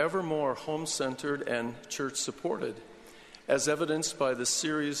becoming ever more home-centered and church-supported, as evidenced by the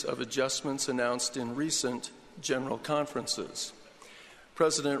series of adjustments announced in recent general conferences.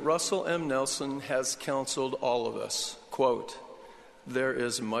 President Russell M. Nelson has counseled all of us, quote, "There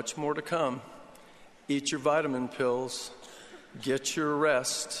is much more to come. Eat your vitamin pills. Get your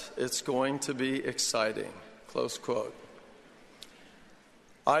rest. It's going to be exciting. Close quote.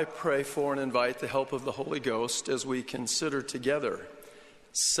 I pray for and invite the help of the Holy Ghost as we consider together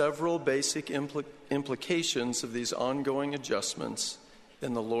several basic implications of these ongoing adjustments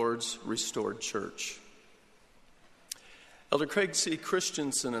in the Lord's restored church. Elder Craig C.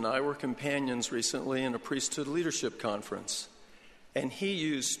 Christensen and I were companions recently in a priesthood leadership conference, and he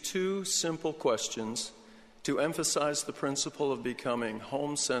used two simple questions to emphasize the principle of becoming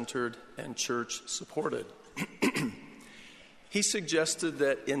home-centered and church-supported. He suggested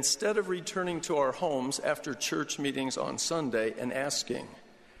that instead of returning to our homes after church meetings on Sunday and asking,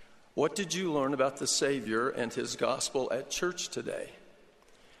 "What did you learn about the Savior and his gospel at church today?"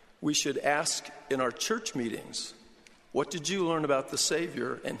 we should ask in our church meetings, "What did you learn about the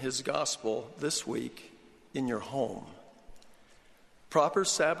Savior and his gospel this week in your home?" Proper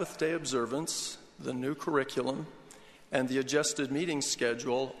Sabbath day observance, the new curriculum, and the adjusted meeting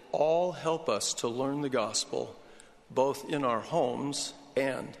schedule all help us to learn the gospel both in our homes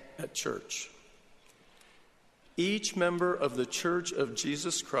and at church. Each member of the Church of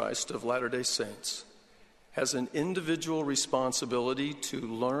Jesus Christ of Latter-day Saints has an individual responsibility to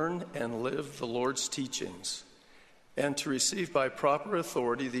learn and live the Lord's teachings and to receive by proper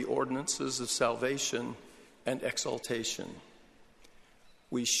authority the ordinances of salvation and exaltation.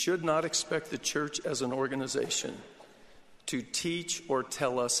 We should not expect the church as an organization to teach or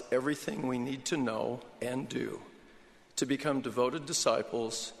tell us everything we need to know and do to become devoted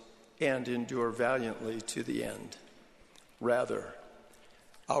disciples and endure valiantly to the end. Rather,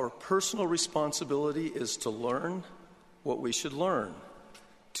 our personal responsibility is to learn what we should learn,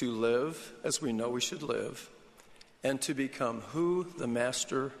 to live as we know we should live, and to become who the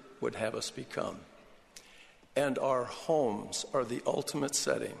Master would have us become. And our homes are the ultimate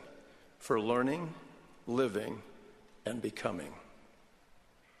setting for learning, living, and becoming.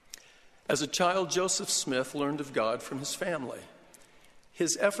 As a child, Joseph Smith learned of God from his family.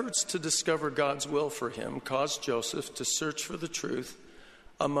 His efforts to discover God's will for him caused Joseph to search for the truth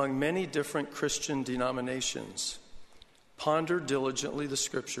among many different Christian denominations, ponder diligently the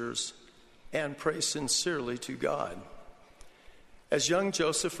Scriptures, and pray sincerely to God. As young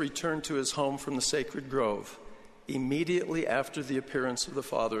Joseph returned to his home from the sacred grove, immediately after the appearance of the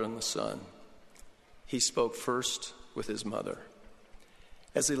Father and the Son, he spoke first with his mother.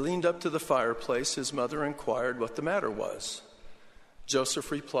 As he leaned up to the fireplace, his mother inquired what the matter was. Joseph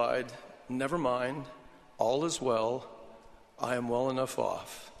replied, "Never mind, all is well. I am well enough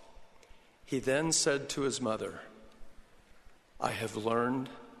off." He then said to his mother, "I have learned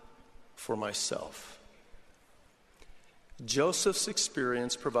for myself." Joseph's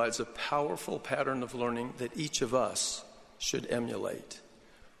experience provides a powerful pattern of learning that each of us should emulate.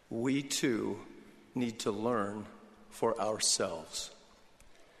 We too need to learn for ourselves.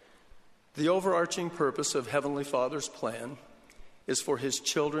 The overarching purpose of Heavenly Father's plan is for his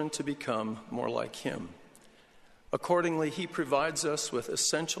children to become more like him. Accordingly, he provides us with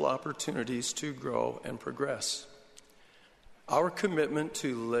essential opportunities to grow and progress. Our commitment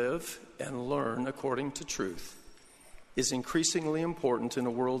to live and learn according to truth is increasingly important in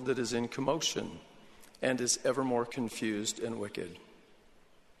a world that is in commotion and is ever more confused and wicked.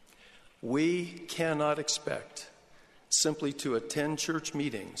 We cannot expect simply to attend church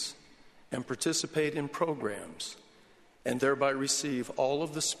meetings and participate in programs and thereby receive all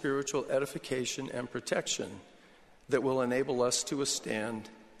of the spiritual edification and protection that will enable us to withstand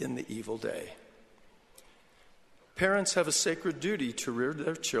in the evil day. Parents have a sacred duty to rear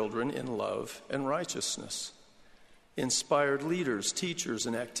their children in love and righteousness. Inspired leaders, teachers,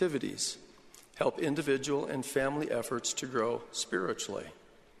 and activities help individual and family efforts to grow spiritually.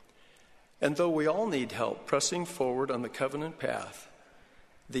 And though we all need help pressing forward on the covenant path,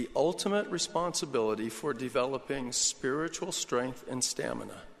 the ultimate responsibility for developing spiritual strength and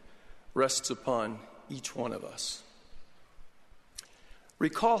stamina rests upon each one of us.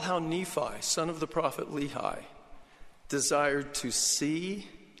 Recall how Nephi, son of the prophet Lehi, desired to see,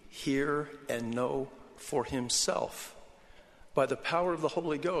 hear, and know for himself, by the power of the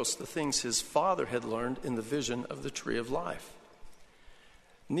Holy Ghost, the things his father had learned in the vision of the tree of life.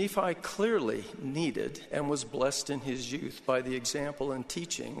 Nephi clearly needed and was blessed in his youth by the example and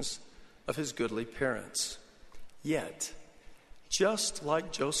teachings of his goodly parents. Yet, just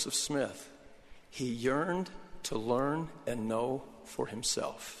like Joseph Smith, he yearned to learn and know for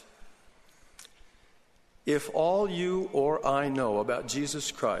himself. If all you or I know about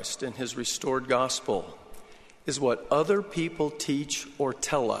Jesus Christ and his restored gospel is what other people teach or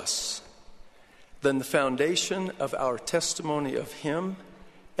tell us, then the foundation of our testimony of him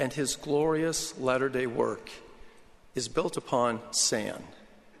and his glorious latter-day work is built upon sand.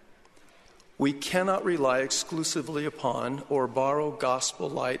 We cannot rely exclusively upon or borrow gospel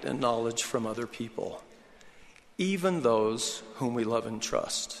light and knowledge from other people, even those whom we love and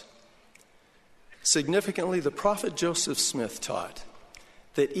trust. Significantly, the prophet Joseph Smith taught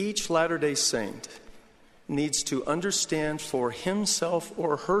that each Latter-day Saint needs to understand for himself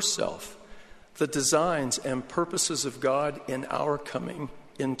or herself the designs and purposes of God in our coming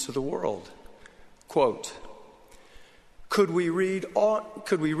into the world. Quote, Could we read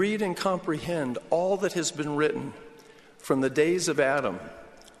and comprehend all that has been written from the days of Adam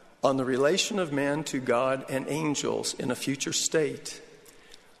on the relation of man to God and angels in a future state,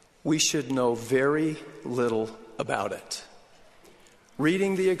 we should know very little about it.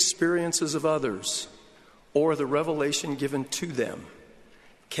 Reading the experiences of others or the revelation given to them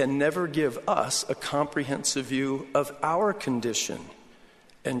can never give us a comprehensive view of our condition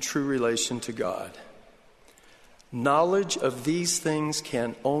and true relation to God. Knowledge of these things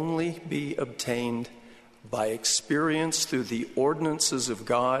can only be obtained by experience through the ordinances of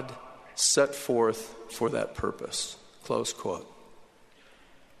God set forth for that purpose. Close quote.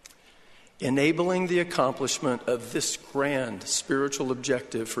 Enabling the accomplishment of this grand spiritual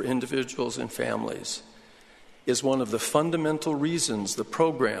objective for individuals and families is one of the fundamental reasons the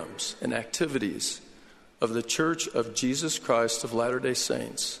programs and activities of the Church of Jesus Christ of Latter-day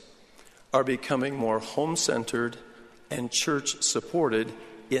Saints are becoming more home-centered and church-supported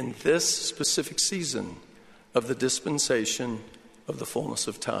in this specific season of the dispensation of the fullness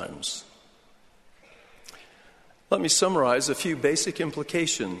of times. Let me summarize a few basic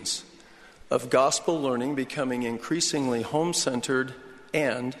implications of gospel learning becoming increasingly home-centered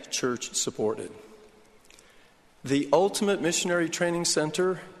and church-supported. The ultimate missionary training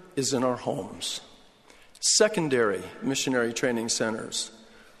center is in our homes. Secondary missionary training centers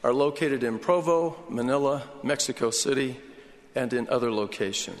are located in Provo, Manila, Mexico City, and in other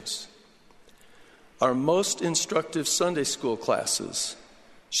locations. Our most instructive Sunday school classes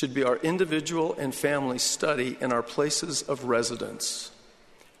should be our individual and family study in our places of residence.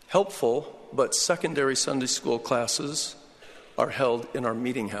 Helpful but secondary Sunday school classes are held in our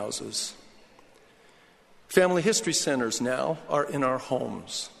meeting houses. Family history centers now are in our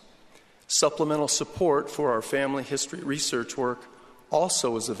homes. Supplemental support for our family history research work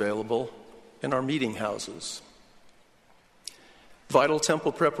also is available in our meeting houses. Vital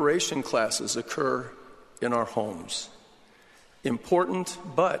temple preparation classes occur in our homes. Important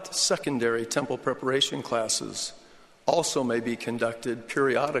but secondary temple preparation classes also may be conducted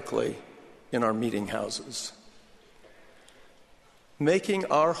periodically in our meeting houses. Making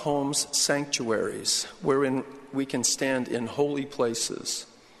our homes sanctuaries wherein we can stand in holy places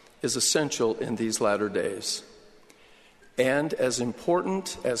is essential in these latter days. And as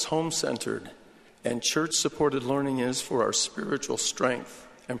important as home-centered and church-supported learning is for our spiritual strength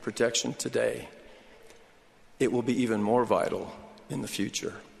and protection today, it will be even more vital in the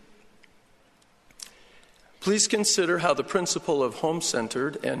future. Please consider how the principle of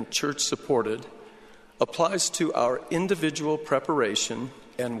home-centered and church-supported applies to our individual preparation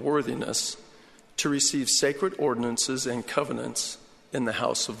and worthiness to receive sacred ordinances and covenants in the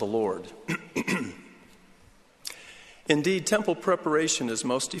house of the Lord. Indeed, temple preparation is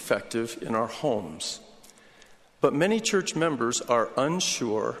most effective in our homes, but many church members are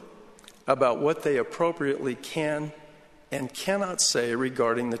unsure about what they appropriately can and cannot say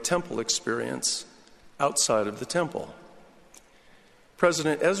regarding the temple experience outside of the temple.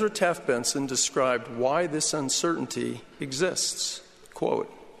 President Ezra Taft Benson described why this uncertainty exists.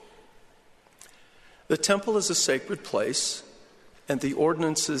 Quote, "The temple is a sacred place, and the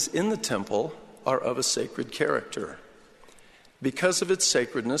ordinances in the temple are of a sacred character. Because of its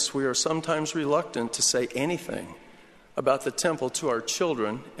sacredness, we are sometimes reluctant to say anything about the temple to our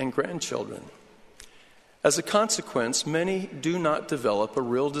children and grandchildren. As a consequence, many do not develop a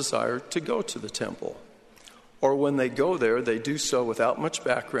real desire to go to the temple, or when they go there, they do so without much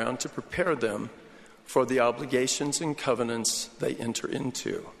background to prepare them for the obligations and covenants they enter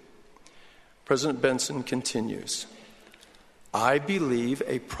into." President Benson continues, "I believe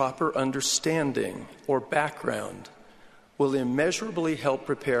a proper understanding or background will immeasurably help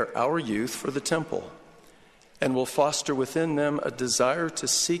prepare our youth for the temple and will foster within them a desire to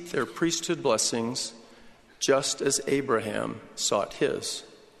seek their priesthood blessings just as Abraham sought his."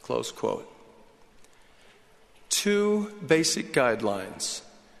 Close quote. Two basic guidelines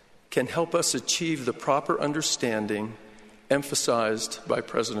can help us achieve the proper understanding emphasized by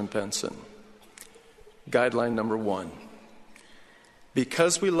President Benson. Guideline number one: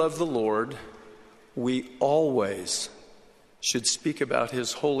 because we love the Lord, we always should speak about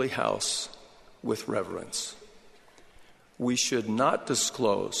his holy house with reverence. we should not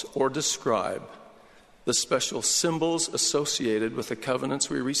disclose or describe the special symbols associated with the covenants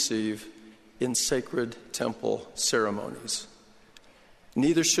we receive in sacred temple ceremonies.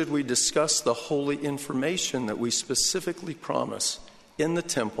 Neither should we discuss the holy information that we specifically promise in the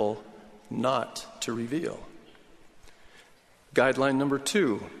temple not to reveal. Guideline number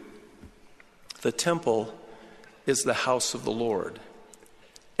 2, the temple is the house of the Lord.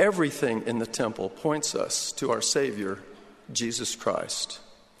 Everything in the temple points us to our Savior, Jesus Christ.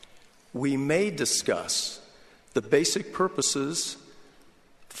 We may discuss the basic purposes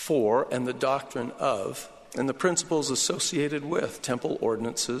for and the doctrine of and the principles associated with temple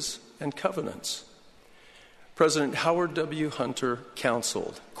ordinances and covenants. President Howard W. Hunter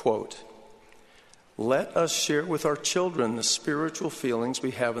counseled, quote, "Let us share with our children the spiritual feelings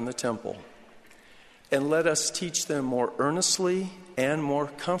we have in the temple, and let us teach them more earnestly and more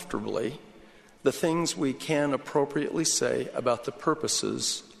comfortably the things we can appropriately say about the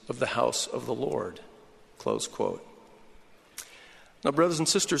purposes of the house of the Lord." Close quote. Now, brothers and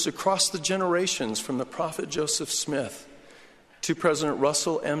sisters, across the generations from the prophet Joseph Smith to President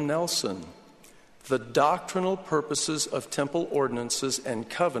Russell M. Nelson, the doctrinal purposes of temple ordinances and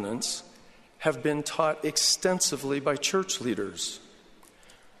covenants have been taught extensively by church leaders.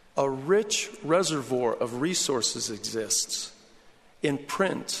 A rich reservoir of resources exists in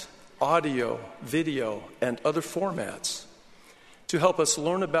print, audio, video, and other formats to help us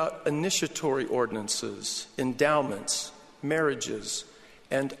learn about initiatory ordinances, endowments, marriages,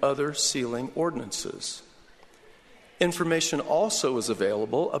 and other sealing ordinances. Information also is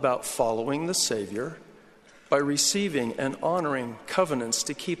available about following the Savior by receiving and honoring covenants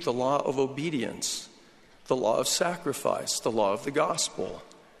to keep the law of obedience, the law of sacrifice, the law of the gospel,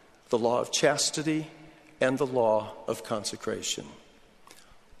 the law of chastity, and the law of consecration.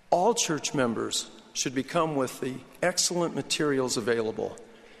 All church members should become with the excellent materials available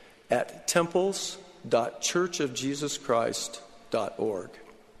at temples.churchofjesuschrist.org.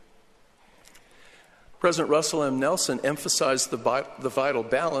 President Russell M. Nelson emphasized the vital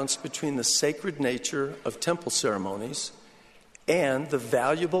balance between the sacred nature of temple ceremonies and the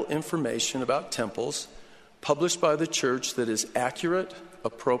valuable information about temples published by the church that is accurate,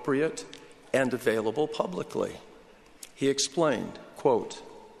 appropriate, and available publicly. He explained, quote,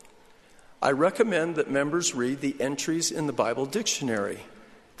 "I recommend that members read the entries in the Bible dictionary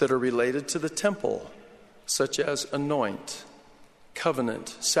that are related to the temple, such as anoint,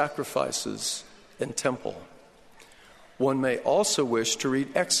 covenant, sacrifices, and temple. One may also wish to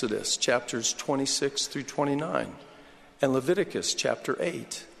read Exodus chapters 26 through 29 and Leviticus chapter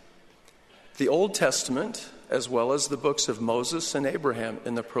 8. The Old Testament, as well as the books of Moses and Abraham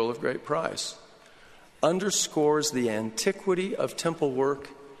in the Pearl of Great Price, underscores the antiquity of temple work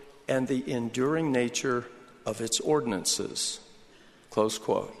and the enduring nature of its ordinances." Close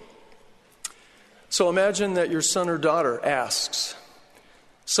quote. So imagine that your son or daughter asks,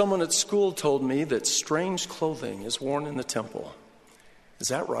 "Someone at school told me that strange clothing is worn in the temple. Is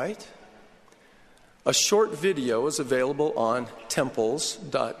that right?" A short video is available on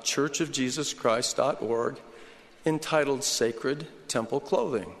temples.churchofjesuschrist.org entitled Sacred Temple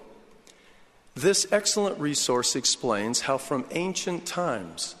Clothing. This excellent resource explains how from ancient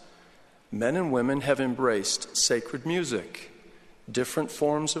times, men and women have embraced sacred music, different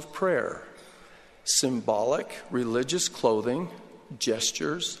forms of prayer, symbolic religious clothing,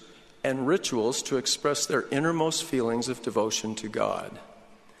 gestures, and rituals to express their innermost feelings of devotion to God.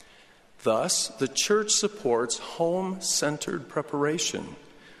 Thus, the church supports home-centered preparation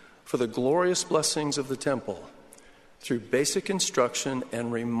for the glorious blessings of the temple through basic instruction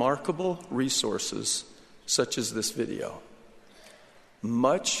and remarkable resources such as this video.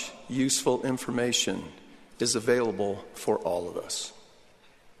 Much useful information is available for all of us.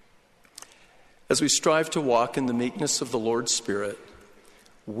 As we strive to walk in the meekness of the Lord's Spirit,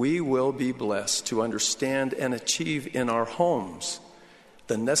 we will be blessed to understand and achieve in our homes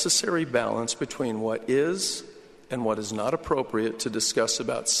the necessary balance between what is and what is not appropriate to discuss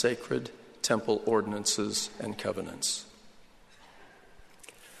about sacred temple ordinances and covenants.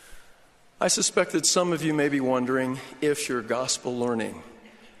 I suspect that some of you may be wondering if your gospel learning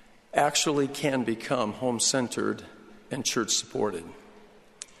actually can become home-centered and church-supported.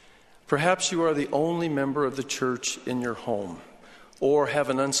 Perhaps you are the only member of the church in your home, or have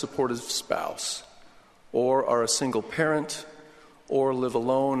an unsupportive spouse, or are a single parent, or live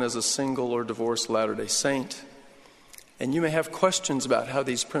alone as a single or divorced Latter-day Saint, and you may have questions about how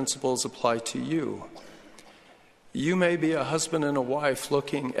these principles apply to you. You may be a husband and a wife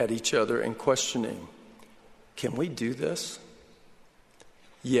looking at each other and questioning, can we do this?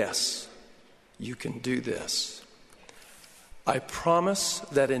 Yes, you can do this. I promise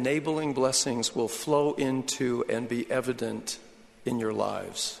that enabling blessings will flow into and be evident in your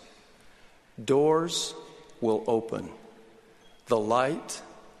lives. Doors will open. The light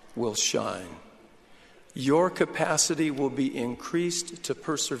will shine. Your capacity will be increased to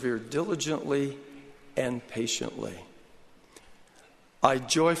persevere diligently and patiently. I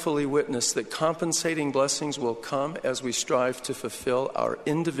joyfully witness that compensating blessings will come as we strive to fulfill our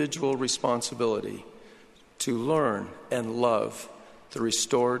individual responsibility to learn and love the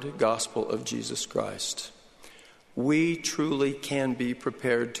restored gospel of Jesus Christ. We truly can be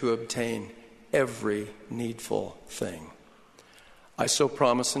prepared to obtain every needful thing. I so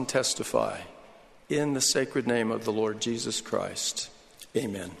promise and testify in the sacred name of the Lord Jesus Christ.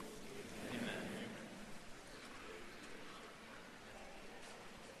 Amen.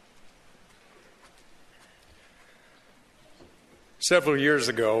 Several years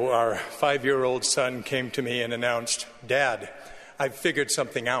ago, our 5-year-old son came to me and announced, "Dad, I've figured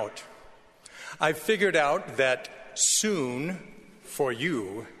something out. I've figured out that soon for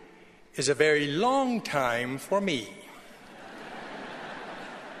you is a very long time for me."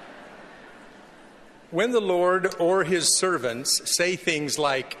 When the Lord or his servants say things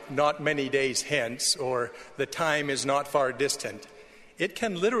like, "not many days hence," or "the time is not far distant," it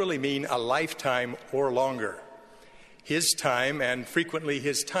can literally mean a lifetime or longer. His time, and frequently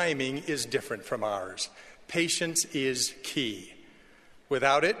his timing, is different from ours. Patience is key.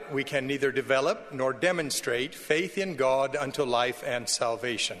 Without it, we can neither develop nor demonstrate faith in God unto life and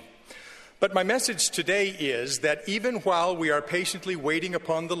salvation. But my message today is that even while we are patiently waiting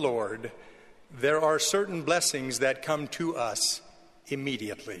upon the Lord, there are certain blessings that come to us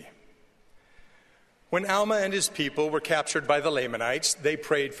immediately. When Alma and his people were captured by the Lamanites, they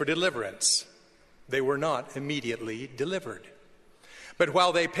prayed for deliverance. They were not immediately delivered. But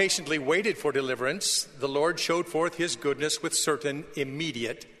while they patiently waited for deliverance, the Lord showed forth his goodness with certain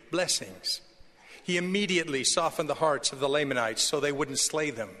immediate blessings. He immediately softened the hearts of the Lamanites so they wouldn't slay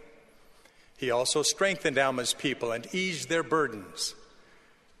them. He also strengthened Alma's people and eased their burdens.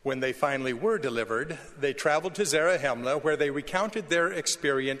 When they finally were delivered, they traveled to Zarahemla, where they recounted their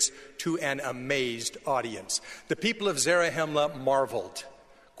experience to an amazed audience. The people of Zarahemla marveled,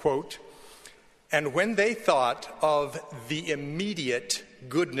 quote, "And when they thought of the immediate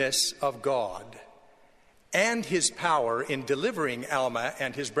goodness of God and his power in delivering Alma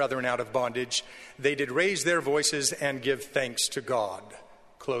and his brethren out of bondage, they did raise their voices and give thanks to God."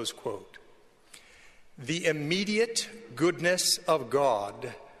 Close quote. The immediate goodness of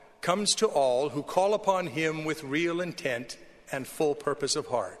God comes to all who call upon him with real intent and full purpose of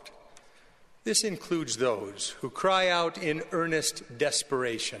heart. This includes those who cry out in earnest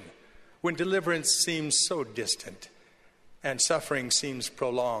desperation when deliverance seems so distant and suffering seems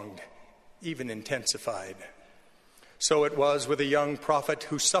prolonged, even intensified. So it was with a young prophet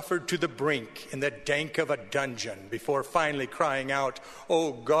who suffered to the brink in the dank of a dungeon before finally crying out,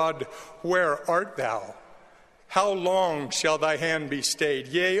 "O God, where art thou? How long shall thy hand be stayed?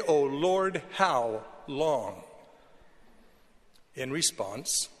 Yea, O Lord, how long?" In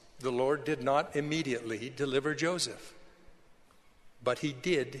response, the Lord did not immediately deliver Joseph, but he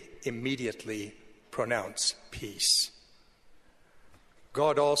did immediately pronounce peace.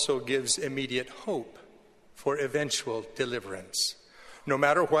 God also gives immediate hope for eventual deliverance. No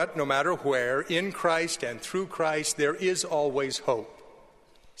matter what, no matter where, in Christ and through Christ, there is always hope,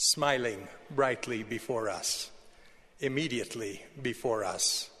 smiling brightly before us, immediately before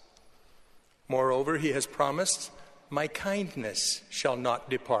us. Moreover, he has promised, "My kindness shall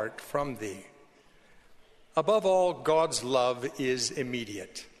not depart from thee." Above all, God's love is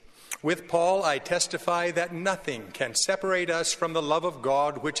immediate. With Paul, I testify that nothing can separate us from the love of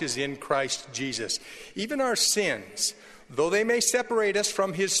God which is in Christ Jesus. Even our sins, though they may separate us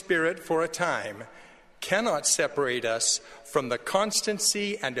from his Spirit for a time, cannot separate us from the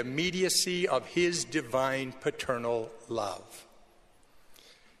constancy and immediacy of his divine paternal love.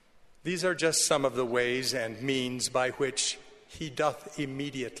 These are just some of the ways and means by which he doth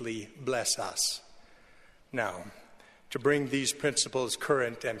immediately bless us. Now, to bring these principles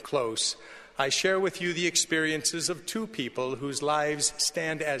current and close, I share with you the experiences of two people whose lives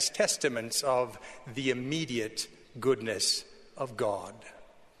stand as testaments of the immediate goodness of God.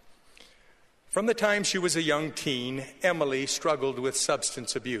 From the time she was a young teen, Emily struggled with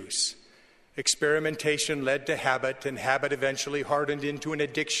substance abuse. Experimentation led to habit, and habit eventually hardened into an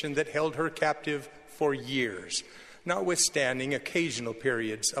addiction that held her captive for years, notwithstanding occasional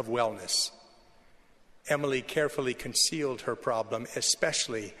periods of wellness. Emily carefully concealed her problem,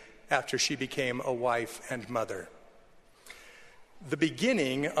 especially after she became a wife and mother. The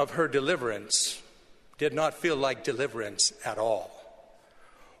beginning of her deliverance did not feel like deliverance at all.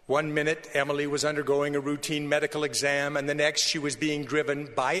 One minute, Emily was undergoing a routine medical exam, and the next, she was being driven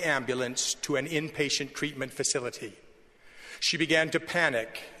by ambulance to an inpatient treatment facility. She began to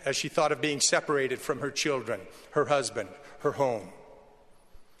panic as she thought of being separated from her children, her husband, her home.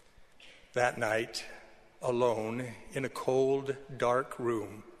 That night, alone in a cold, dark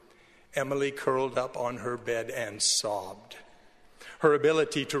room, Emily curled up on her bed and sobbed. Her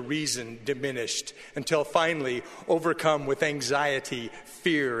ability to reason diminished until finally, overcome with anxiety,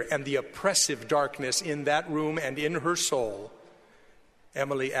 fear, and the oppressive darkness in that room and in her soul,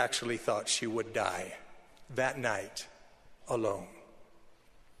 Emily actually thought she would die that night alone.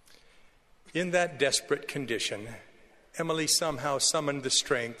 In that desperate condition, Emily somehow summoned the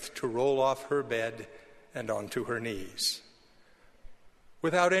strength to roll off her bed and onto her knees.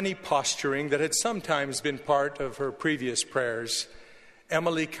 Without any posturing that had sometimes been part of her previous prayers,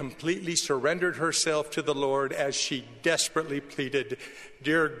 Emily completely surrendered herself to the Lord as she desperately pleaded,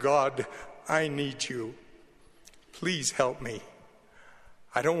 "Dear God, I need you. Please help me.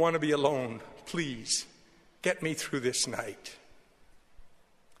 I don't want to be alone. Please, get me through this night."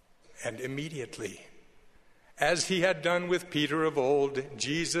 And immediately, as he had done with Peter of old,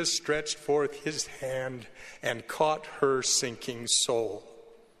 Jesus stretched forth his hand and caught her sinking soul.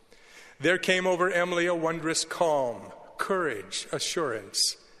 There came over Emily a wondrous calm, courage,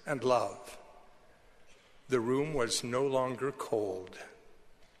 assurance, and love. The room was no longer cold.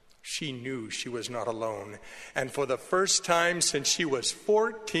 She knew she was not alone, and for the first time since she was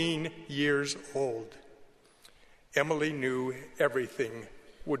 14 years old, Emily knew everything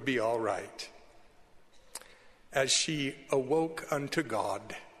would be all right. As she awoke unto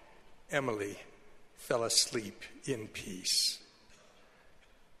God, Emily fell asleep in peace.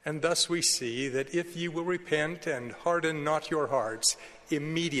 And thus we see that if ye will repent and harden not your hearts,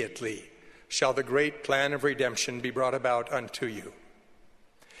 immediately shall the great plan of redemption be brought about unto you.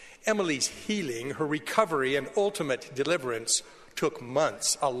 Emily's healing, her recovery, and ultimate deliverance took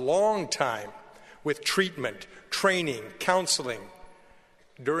months, a long time, with treatment, training, counseling,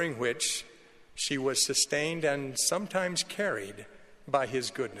 during which she was sustained and sometimes carried by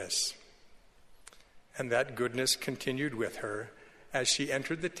his goodness. And that goodness continued with her as she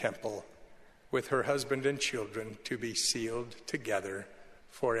entered the temple with her husband and children to be sealed together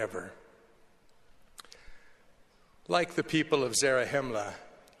forever. Like the people of Zarahemla,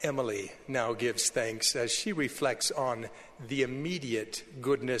 Emily now gives thanks as she reflects on the immediate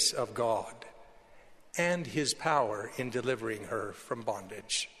goodness of God and his power in delivering her from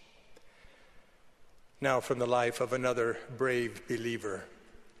bondage. Now from the life of another brave believer.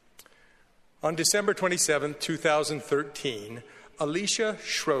 On December 27, 2013, Alicia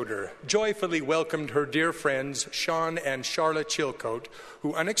Schroeder joyfully welcomed her dear friends Sean and Charlotte Chilcote,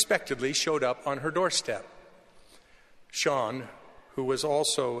 who unexpectedly showed up on her doorstep. Sean, who was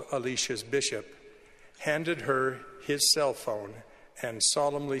also Alicia's bishop, handed her his cell phone and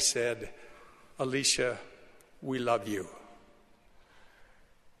solemnly said, "Alicia, we love you.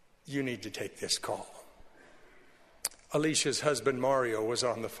 You need to take this call." Alicia's husband, Mario, was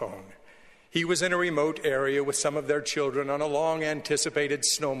on the phone. He was in a remote area with some of their children on a long-anticipated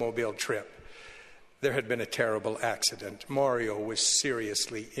snowmobile trip. There had been a terrible accident. Mario was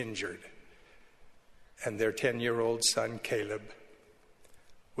seriously injured. And their 10-year-old son, Caleb,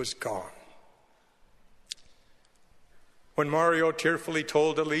 was gone. When Mario tearfully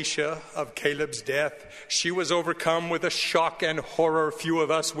told Alicia of Caleb's death, she was overcome with a shock and horror few of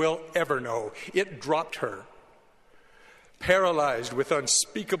us will ever know. It dropped her. Paralyzed with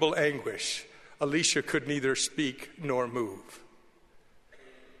unspeakable anguish, Alicia could neither speak nor move.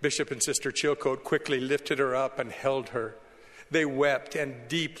 Bishop and Sister Chilcote quickly lifted her up and held her. They wept and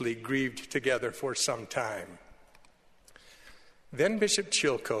deeply grieved together for some time. Then Bishop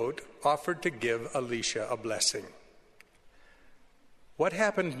Chilcote offered to give Alicia a blessing. What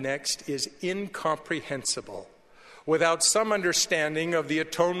happened next is incomprehensible without some understanding of the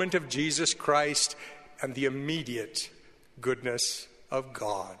atonement of Jesus Christ and the immediate goodness of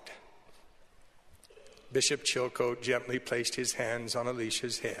God. Bishop Chilcote gently placed his hands on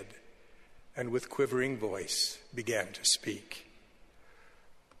Alicia's head and with quivering voice began to speak.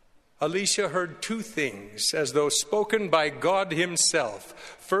 Alicia heard two things as though spoken by God himself.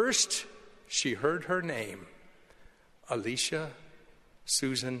 First, she heard her name, Alicia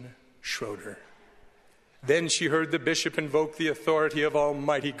Susan Schroeder. Then she heard the bishop invoke the authority of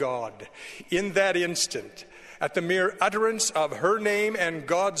Almighty God. In that instant, at the mere utterance of her name and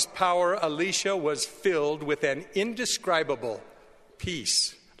God's power, Alicia was filled with an indescribable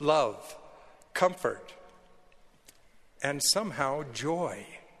peace, love, comfort, and somehow joy.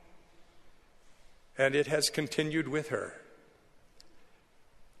 and it has continued with her.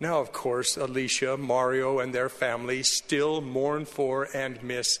 Now, of course, Alicia, Mario, and their family still mourn for and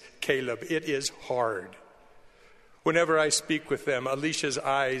miss Caleb. It is hard. Whenever I speak with them, Alicia's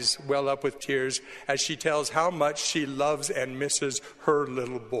eyes well up with tears as she tells how much she loves and misses her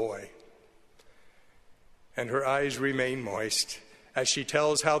little boy. And her eyes remain moist as she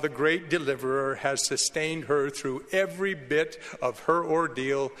tells how the great deliverer has sustained her through every bit of her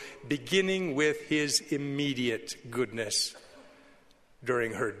ordeal, beginning with his immediate goodness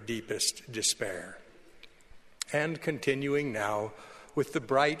during her deepest despair, and continuing now with the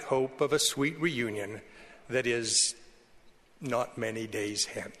bright hope of a sweet reunion that is not many days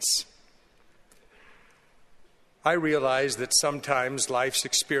hence. I realize that sometimes life's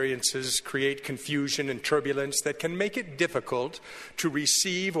experiences create confusion and turbulence that can make it difficult to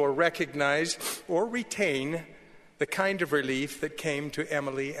receive or recognize or retain the kind of relief that came to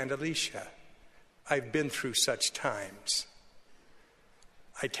Emily and Alicia. I've been through such times.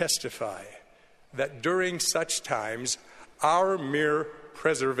 I testify that during such times, our mere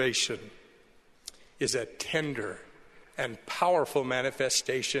preservation is a tender and powerful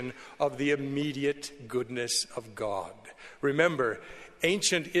manifestation of the immediate goodness of God. Remember,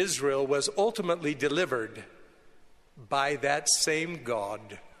 ancient Israel was ultimately delivered by that same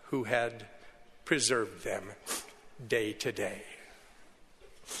God who had preserved them day to day.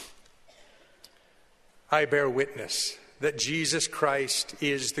 I bear witness that Jesus Christ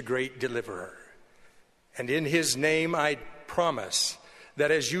is the great deliverer. And in his name I promise that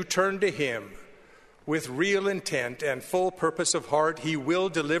as you turn to him with real intent and full purpose of heart, he will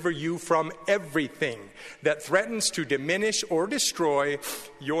deliver you from everything that threatens to diminish or destroy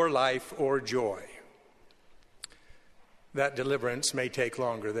your life or joy. That deliverance may take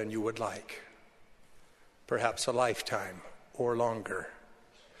longer than you would like, perhaps a lifetime or longer.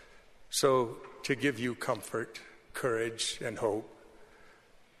 So, to give you comfort, courage, and hope,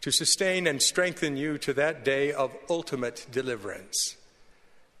 to sustain and strengthen you to that day of ultimate deliverance,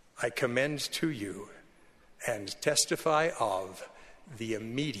 I commend to you and testify of the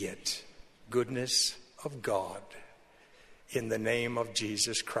immediate goodness of God. In the name of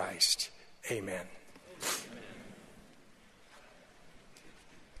Jesus Christ, amen.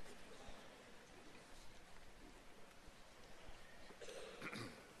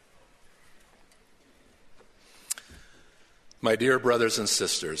 My dear brothers and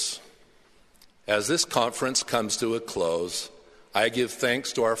sisters, as this conference comes to a close, I give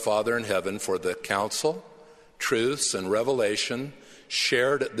thanks to our Father in heaven for the counsel, truths, and revelation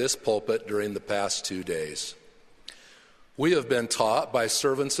shared at this pulpit during the past 2 days. We have been taught by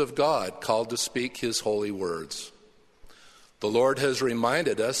servants of God called to speak his holy words. The Lord has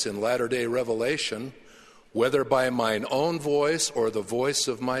reminded us in latter-day revelation, whether by mine own voice or the voice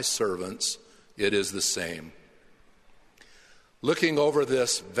of my servants, it is the same. Looking over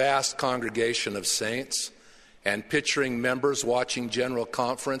this vast congregation of saints and picturing members watching General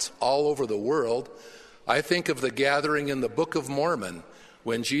Conference all over the world, I think of the gathering in the Book of Mormon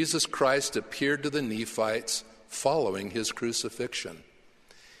when Jesus Christ appeared to the Nephites following his crucifixion.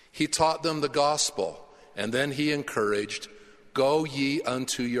 He taught them the gospel, and then he encouraged, "Go ye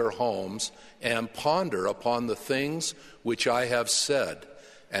unto your homes and ponder upon the things which I have said,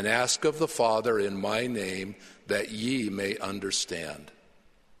 and ask of the Father in my name, that ye may understand."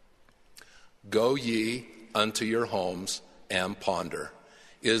 Go ye unto your homes and ponder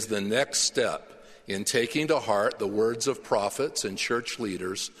is the next step in taking to heart the words of prophets and church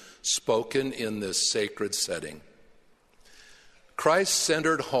leaders spoken in this sacred setting.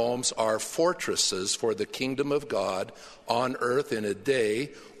 Christ-centered homes are fortresses for the kingdom of God on earth in a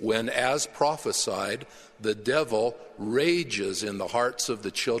day when, as prophesied, the devil rages in the hearts of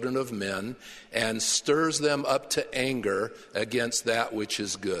the children of men and stirs them up to anger against that which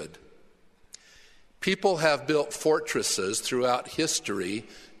is good. People have built fortresses throughout history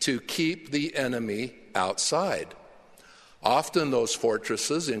to keep the enemy outside. Often those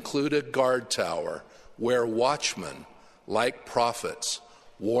fortresses include a guard tower where watchmen, like prophets,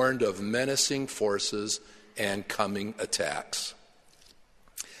 warned of menacing forces and coming attacks.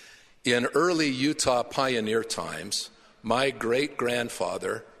 In early Utah pioneer times, my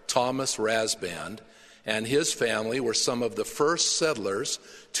great-grandfather, Thomas Rasband, and his family were some of the first settlers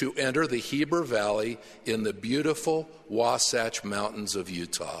to enter the Heber Valley in the beautiful Wasatch Mountains of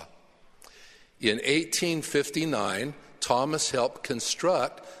Utah. In 1859, Thomas helped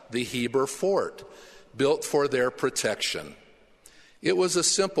construct the Heber Fort, built for their protection. It was a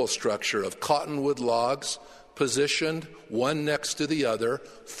simple structure of cottonwood logs positioned one next to the other,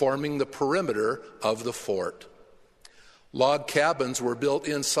 forming the perimeter of the fort. Log cabins were built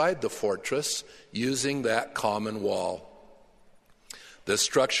inside the fortress using that common wall. The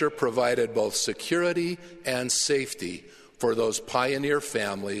structure provided both security and safety for those pioneer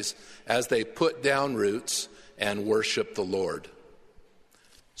families as they put down roots and worshiped the Lord.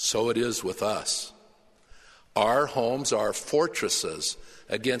 So it is with us. Our homes are fortresses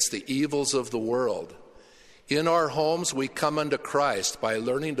against the evils of the world. In our homes, we come unto Christ by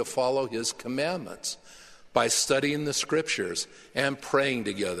learning to follow his commandments, by studying the scriptures and praying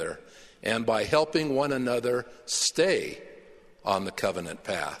together, and by helping one another stay on the covenant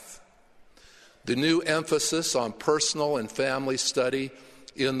path. The new emphasis on personal and family study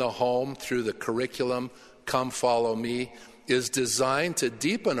in the home through the curriculum Come Follow Me is designed to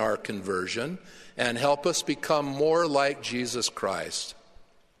deepen our conversion and help us become more like Jesus Christ.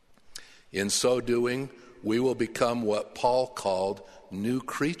 In so doing, we will become what Paul called new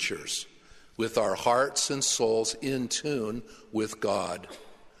creatures, with our hearts and souls in tune with God.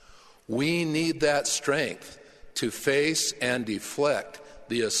 We need that strength to face and deflect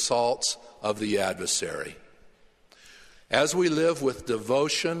the assaults of the adversary. As we live with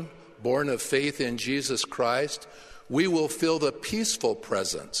devotion, born of faith in Jesus Christ, we will feel the peaceful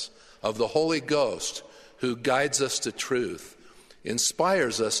presence of the Holy Ghost, who guides us to truth,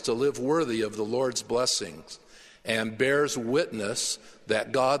 inspires us to live worthy of the Lord's blessings, and bears witness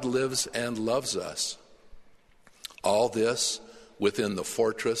that God lives and loves us. All this within the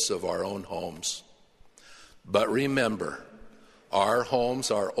fortress of our own homes. But remember, our homes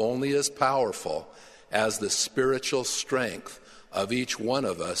are only as powerful as the spiritual strength of each one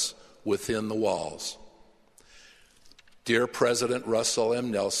of us within the walls. Dear President Russell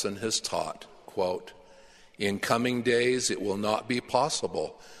M. Nelson has taught, quote, "In coming days it will not be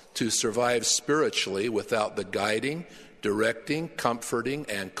possible to survive spiritually without the guiding, directing, comforting,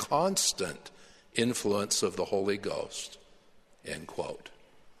 and constant influence of the Holy Ghost," end quote.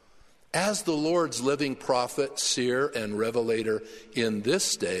 As the Lord's living prophet, seer, and revelator in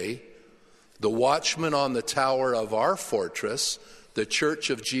this day, the watchman on the tower of our fortress, the Church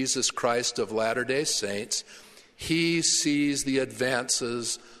of Jesus Christ of Latter-day Saints, he sees the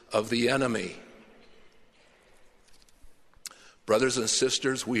advances of the enemy. Brothers and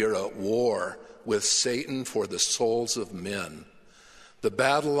sisters, we are at war with Satan for the souls of men. The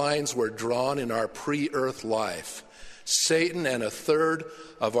battle lines were drawn in our pre-earth life. Satan and a third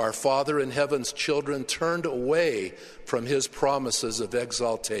of our Father in heaven's children turned away from his promises of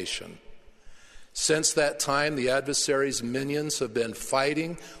exaltation. Since that time, the adversary's minions have been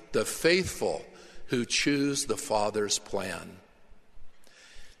fighting the faithful who choose the Father's plan.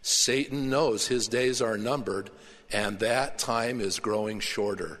 Satan knows his days are numbered, and that time is growing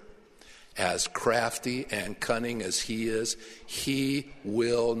shorter. As crafty and cunning as he is, he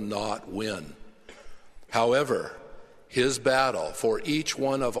will not win. However, his battle for each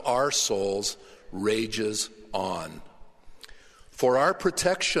one of our souls rages on. For our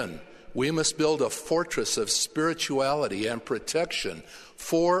protection, we must build a fortress of spirituality and protection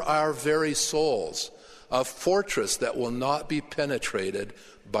for our very souls, a fortress that will not be penetrated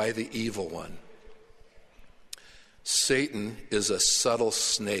by the evil one. Satan is a subtle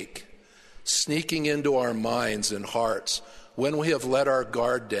snake, sneaking into our minds and hearts when we have let our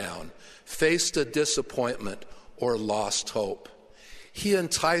guard down, faced a disappointment, or lost hope. He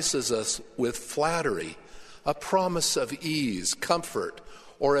entices us with flattery, a promise of ease, comfort,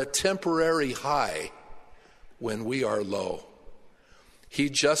 or a temporary high when we are low. He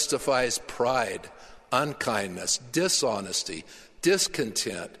justifies pride, unkindness, dishonesty,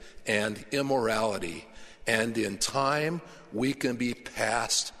 discontent, and immorality. And in time, we can be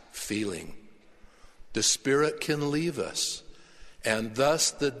past feeling. The Spirit can leave us, and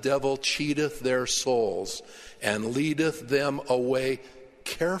thus the devil cheateth their souls and leadeth them away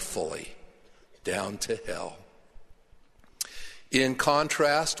carefully down to hell. In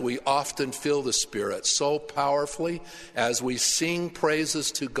contrast, we often feel the Spirit so powerfully as we sing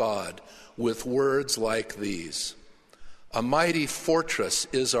praises to God with words like these. A mighty fortress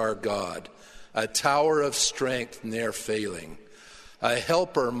is our God, a tower of strength ne'er failing. A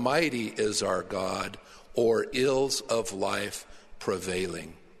helper mighty is our God, o'er ills of life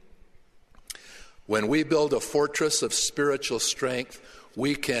prevailing. When we build a fortress of spiritual strength,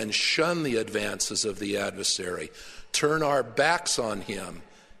 we can shun the advances of the adversary, turn our backs on him,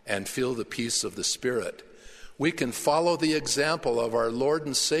 and feel the peace of the Spirit. We can follow the example of our Lord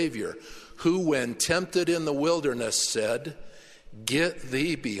and Savior, who, when tempted in the wilderness, said, "Get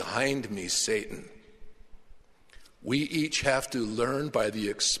thee behind me, Satan." We each have to learn by the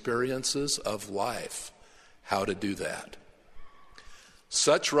experiences of life how to do that.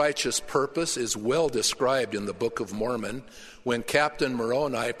 Such righteous purpose is well described in the Book of Mormon when Captain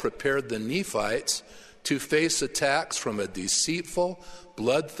Moroni prepared the Nephites to face attacks from a deceitful,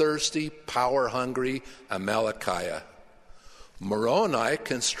 bloodthirsty, power-hungry Amalickiah. Moroni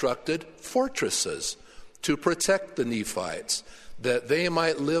constructed fortresses to protect the Nephites, that they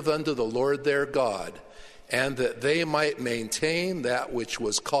might live unto the Lord their God, and that they might maintain that which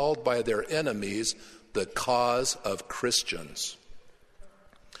was called by their enemies the cause of Christians.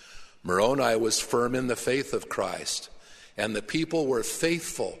 Moroni was firm in the faith of Christ, and the people were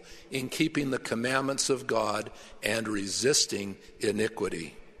faithful in keeping the commandments of God and resisting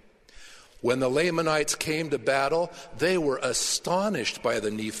iniquity. When the Lamanites came to battle, they were astonished by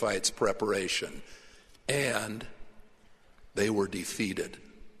the Nephites' preparation, and they were defeated.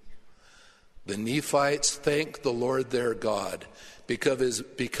 The Nephites thanked the Lord their God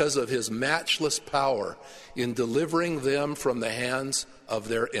because of his matchless power in delivering them from the hands of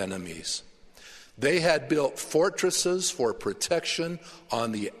their enemies. They had built fortresses for protection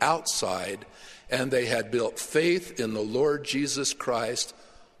on the outside, and they had built faith in the Lord Jesus Christ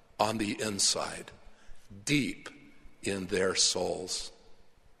on the inside, deep in their souls.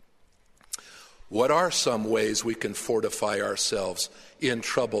 What are some ways we can fortify ourselves in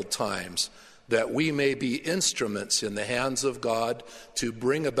troubled times, that we may be instruments in the hands of God to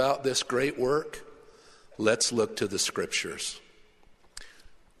bring about this great work? Let's look to the Scriptures.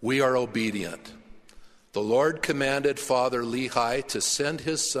 We are obedient. The Lord commanded Father Lehi to send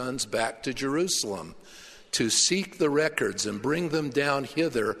his sons back to Jerusalem to seek the records and bring them down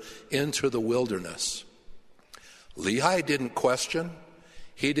hither into the wilderness. Lehi didn't question.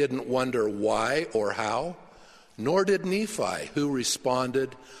 He didn't wonder why or how, nor did Nephi, who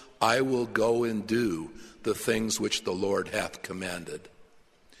responded, I will go and do the things which the Lord hath commanded.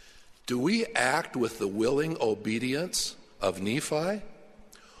 Do we act with the willing obedience of Nephi?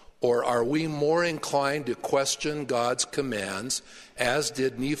 Or are we more inclined to question God's commands, as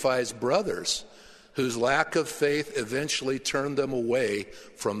did Nephi's brothers, whose lack of faith eventually turned them away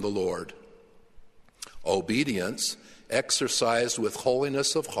from the Lord? Obedience, exercised with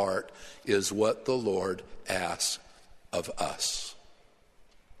holiness of heart, is what the Lord asks of us.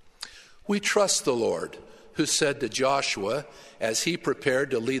 We trust the Lord, who said to Joshua, as he prepared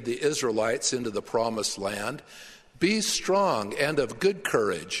to lead the Israelites into the promised land, Be strong and of good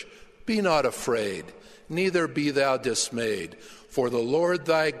courage. Be not afraid, neither be thou dismayed, for the Lord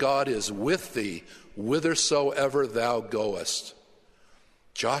thy God is with thee whithersoever thou goest.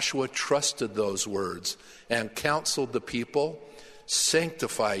 Joshua trusted those words and counseled the people,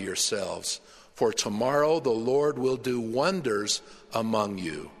 Sanctify yourselves, for tomorrow the Lord will do wonders among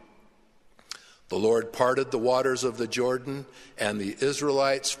you. The Lord parted the waters of the Jordan, and the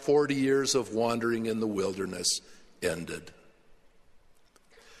Israelites' 40 years of wandering in the wilderness ended.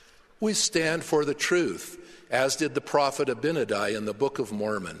 We stand for the truth, as did the prophet Abinadi in the Book of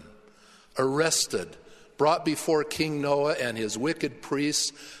Mormon. Arrested, brought before King Noah and his wicked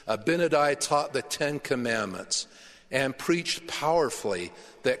priests, Abinadi taught the 10 Commandments and preached powerfully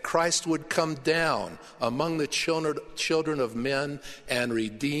that Christ would come down among the children of men and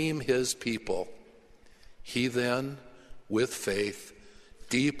redeem his people. He then, with faith,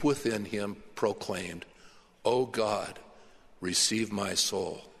 deep within him, proclaimed, O God, receive my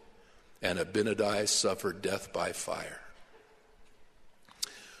soul. And Abinadi suffered death by fire.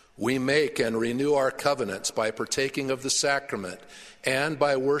 We make and renew our covenants by partaking of the sacrament and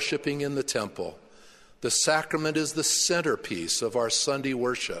by worshiping in the temple. The sacrament is the centerpiece of our Sunday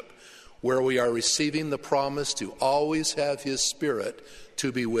worship, where we are receiving the promise to always have his Spirit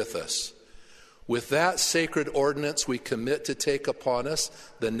to be with us. With that sacred ordinance, we commit to take upon us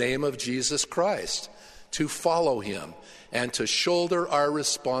the name of Jesus Christ, to follow him, and to shoulder our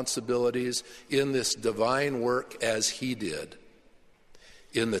responsibilities in this divine work as he did.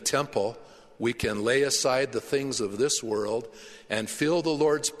 In the temple, we can lay aside the things of this world and feel the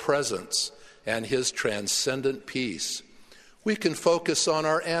Lord's presence and his transcendent peace. We can focus on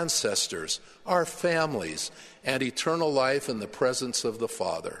our ancestors, our families, and eternal life in the presence of the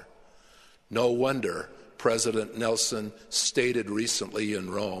Father. No wonder President Nelson stated recently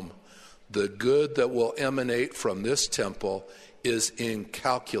in Rome, the good that will emanate from this temple is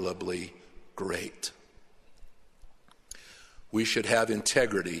incalculably great. We should have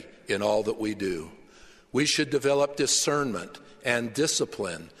integrity in all that we do. We should develop discernment and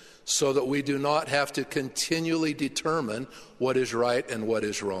discipline so that we do not have to continually determine what is right and what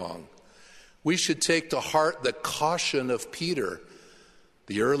is wrong. We should take to heart the caution of Peter,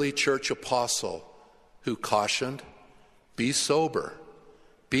 the early church apostle, who cautioned, be sober,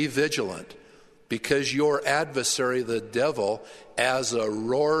 be vigilant, because your adversary, the devil, as a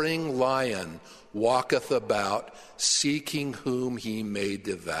roaring lion, walketh about, seeking whom he may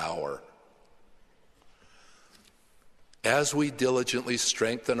devour. As we diligently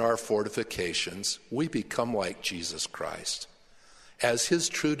strengthen our fortifications, we become like Jesus Christ, as his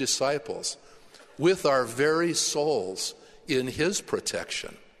true disciples, with our very souls in his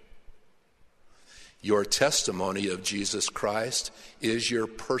protection. Your testimony of Jesus Christ is your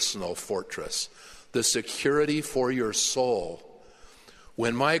personal fortress, the security for your soul.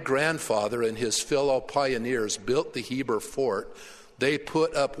 When my grandfather and his fellow pioneers built the Heber fort, they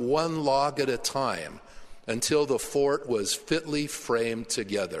put up one log at a time until the fort was fitly framed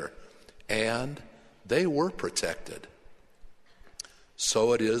together, and they were protected.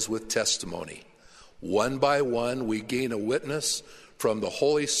 So it is with testimony. One by one, we gain a witness from the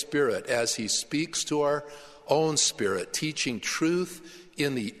Holy Spirit as he speaks to our own spirit, teaching truth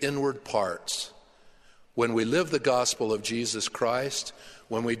in the inward parts. When we live the gospel of Jesus Christ,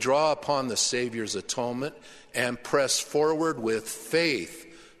 when we draw upon the Savior's atonement and press forward with faith,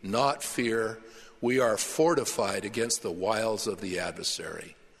 not fear, we are fortified against the wiles of the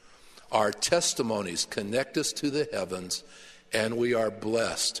adversary. Our testimonies connect us to the heavens, and we are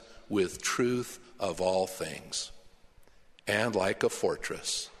blessed with truth of all things. And like a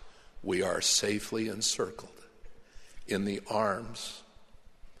fortress, we are safely encircled in the arms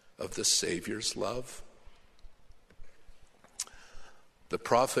of the Savior's love. The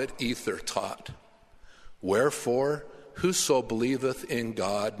prophet Ether taught, "Wherefore, whoso believeth in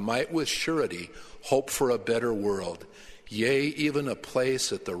God might with surety hope for a better world, yea, even a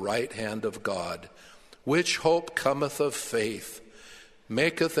place at the right hand of God, which hope cometh of faith,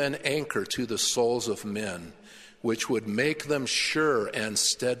 maketh an anchor to the souls of men, which would make them sure and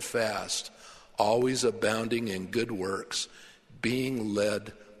steadfast, always abounding in good works, being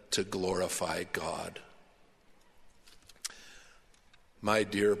led to glorify God." My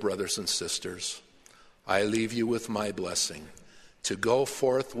dear brothers and sisters, I leave you with my blessing to go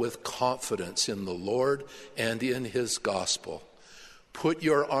forth with confidence in the Lord and in his gospel. Put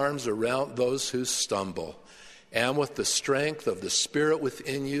your arms around those who stumble, and with the strength of the Spirit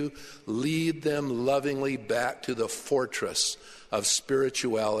within you, lead them lovingly back to the fortress of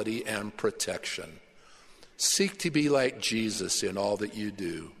spirituality and protection. Seek to be like Jesus in all that you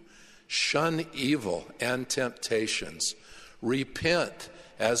do. Shun evil and temptations. Repent,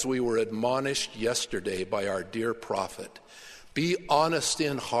 as we were admonished yesterday by our dear prophet. Be honest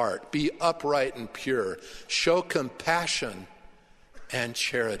in heart. Be upright and pure. Show compassion and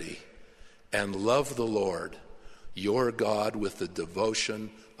charity. And love the Lord, your God, with the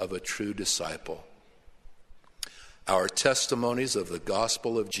devotion of a true disciple. Our testimonies of the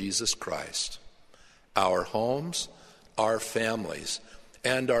gospel of Jesus Christ, our homes, our families,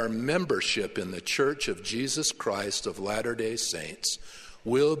 and our membership in the Church of Jesus Christ of Latter-day Saints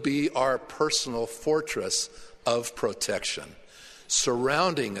will be our personal fortress of protection,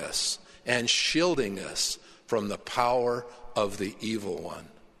 surrounding us and shielding us from the power of the evil one.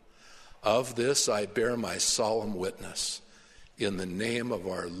 Of this I bear my solemn witness in the name of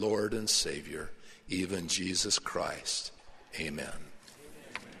our Lord and Savior, even Jesus Christ. Amen.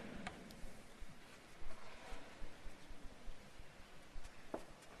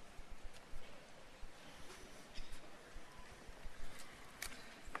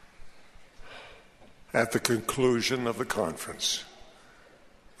 At the conclusion of the conference,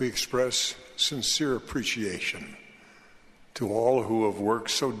 we express sincere appreciation to all who have worked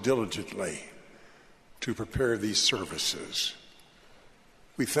so diligently to prepare these services.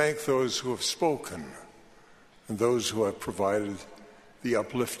 We thank those who have spoken and those who have provided the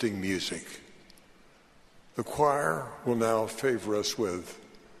uplifting music. The choir will now favor us with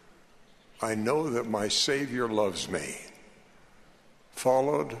 "I Know That My Savior Loves Me,"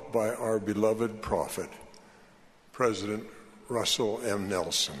 followed by our beloved prophet, President Russell M.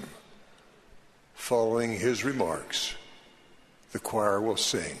 Nelson. Following his remarks, the choir will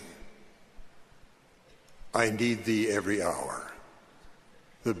sing "I Need Thee Every Hour."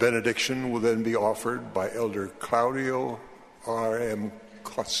 The benediction will then be offered by Elder Claudio R.M.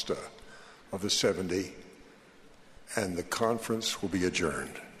 Costa of the 70, and the conference will be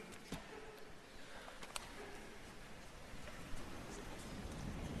adjourned.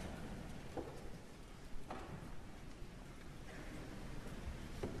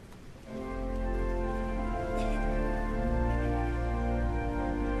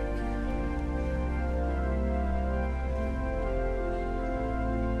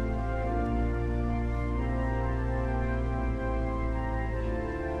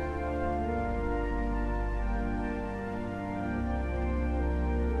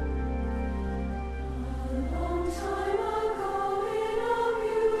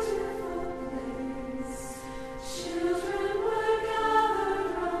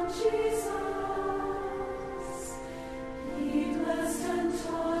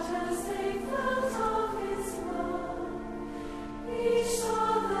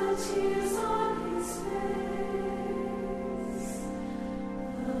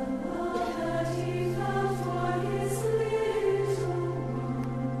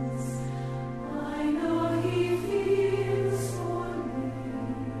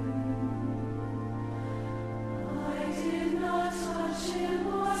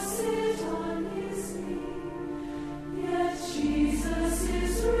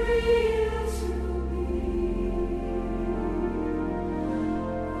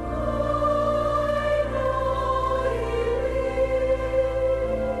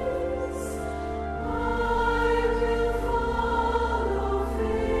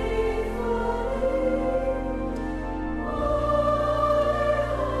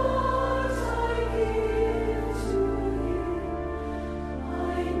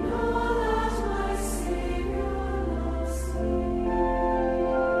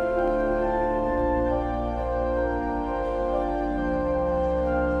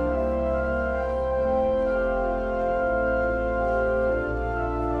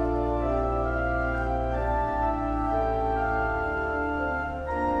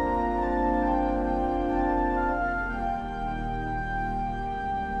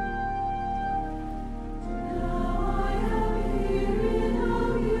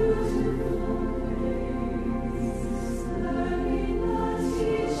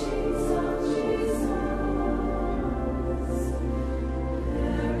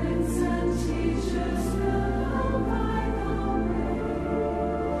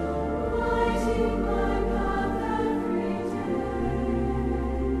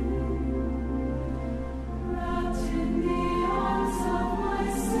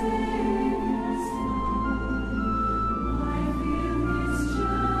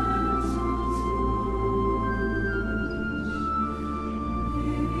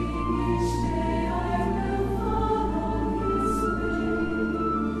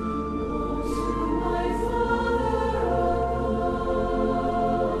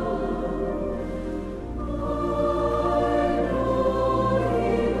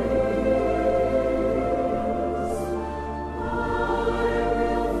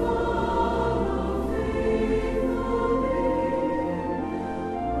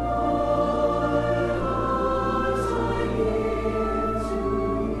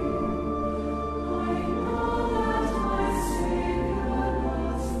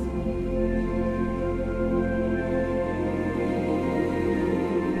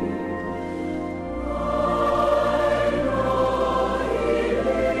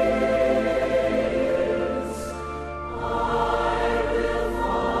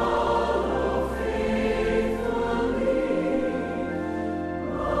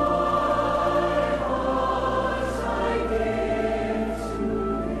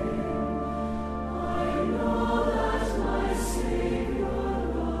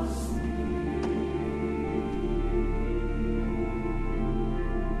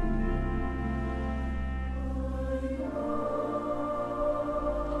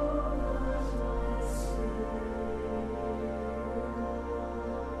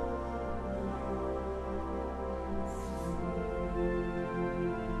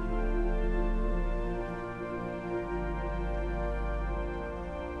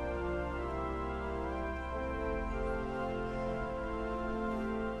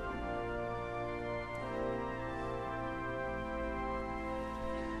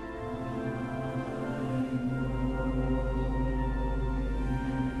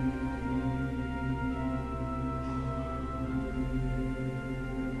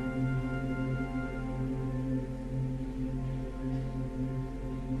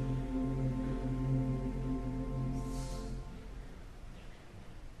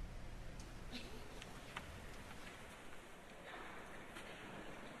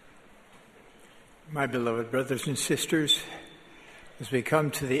 My beloved brothers and sisters, as we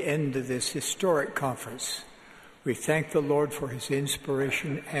come to the end of this historic conference, we thank the Lord for his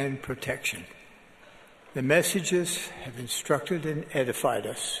inspiration and protection. The messages have instructed and edified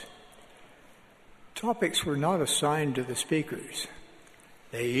us. Topics were not assigned to the speakers.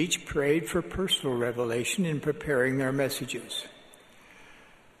 They each prayed for personal revelation in preparing their messages.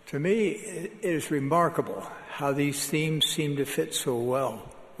 To me, it is remarkable how these themes seem to fit so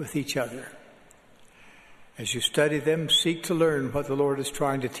well with each other. As you study them, seek to learn what the Lord is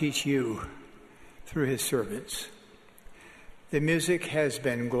trying to teach you through his servants. The music has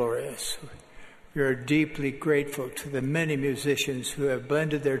been glorious. We are deeply grateful to the many musicians who have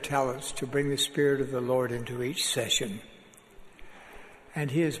blended their talents to bring the Spirit of the Lord into each session.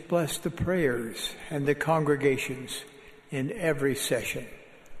 And he has blessed the prayers and the congregations in every session.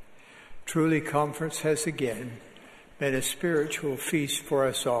 Truly, conference has again been a spiritual feast for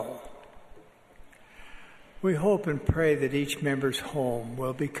us all. We hope and pray that each member's home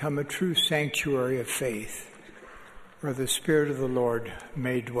will become a true sanctuary of faith, where the Spirit of the Lord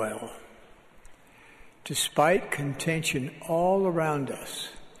may dwell. Despite contention all around us,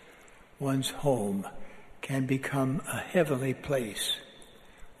 one's home can become a heavenly place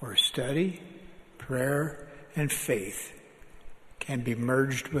where study, prayer, and faith can be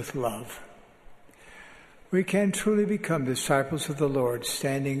merged with love. We can truly become disciples of the Lord,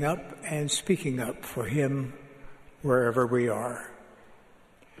 standing up and speaking up for him wherever we are.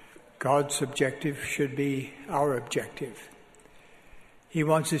 God's objective should be our objective. He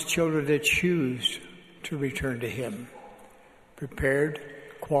wants his children to choose to return to him, prepared,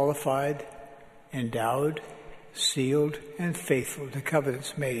 qualified, endowed, sealed, and faithful to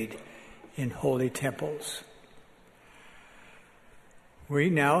covenants made in holy temples. We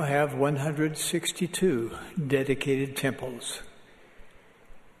now have 162 dedicated temples.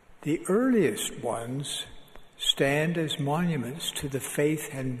 The earliest ones stand as monuments to the faith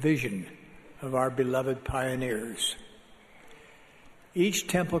and vision of our beloved pioneers. Each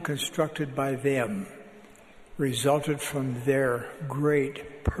temple constructed by them resulted from their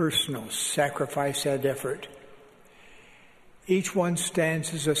great personal sacrifice and effort. Each one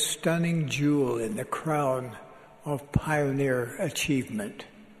stands as a stunning jewel in the crown of pioneer achievement.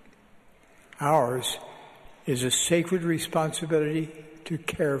 Ours is a sacred responsibility to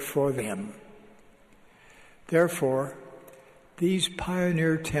care for them. Therefore, these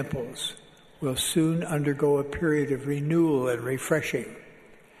pioneer temples will soon undergo a period of renewal and refreshing,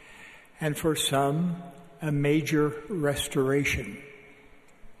 and for some, a major restoration.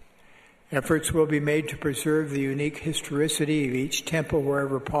 Efforts will be made to preserve the unique historicity of each temple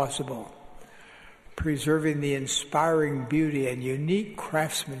wherever possible, preserving the inspiring beauty and unique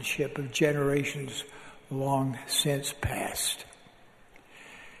craftsmanship of generations long since past.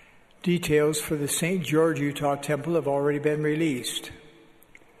 Details for the St. George, Utah temple have already been released.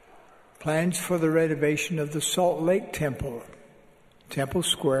 Plans for the renovation of the Salt Lake Temple, Temple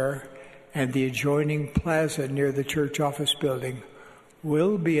Square, and the adjoining plaza near the church office building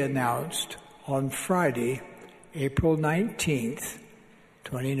will be announced on Friday, April 19th,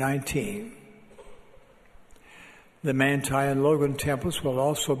 2019. The Manti and Logan temples will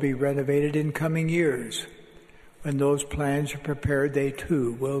also be renovated in coming years. When those plans are prepared, they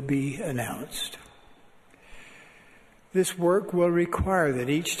too will be announced. This work will require that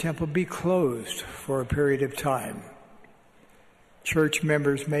each temple be closed for a period of time. Church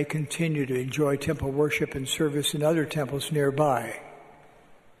members may continue to enjoy temple worship and service in other temples nearby.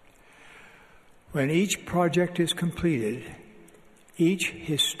 When each project is completed, each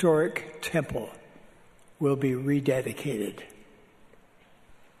historic temple will be rededicated.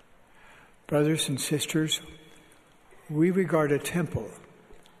 Brothers and sisters, we regard a temple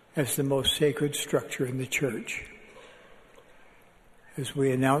as the most sacred structure in the church. As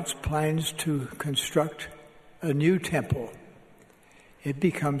we announce plans to construct a new temple, it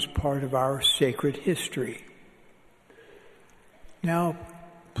becomes part of our sacred history. Now,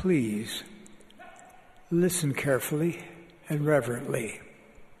 please, listen carefully and reverently.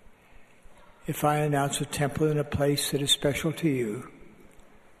 If I announce a temple in a place that is special to you,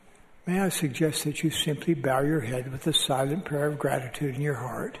 may I suggest that you simply bow your head with a silent prayer of gratitude in your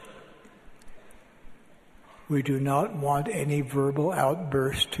heart. We do not want any verbal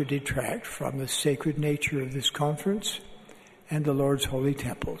outburst to detract from the sacred nature of this conference and the Lord's holy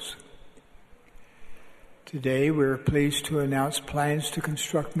temples. Today, we are pleased to announce plans to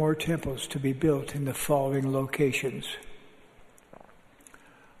construct more temples to be built in the following locations: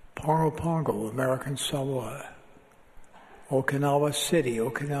 Pago Pago, American Samoa; Okinawa City,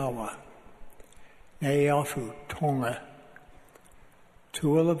 Okinawa; Neafu, Tonga;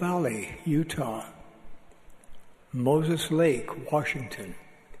 Tooele Valley, Utah; Moses Lake, Washington.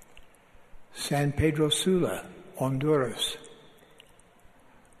 San Pedro Sula, Honduras.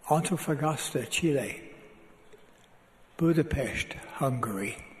 Antofagasta, Chile. Budapest,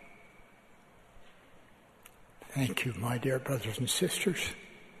 Hungary. Thank you, my dear brothers and sisters.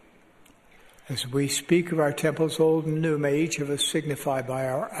 As we speak of our temples old and new, may each of us signify by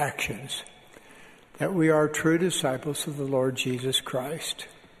our actions that we are true disciples of the Lord Jesus Christ.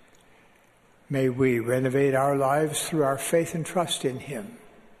 May we renovate our lives through our faith and trust in Him.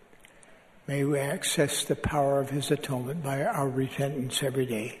 May we access the power of His atonement by our repentance every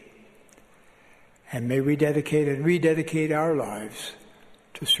day. And may we dedicate and rededicate our lives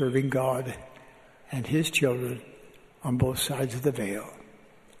to serving God and His children on both sides of the veil.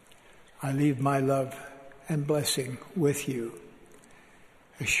 I leave my love and blessing with you,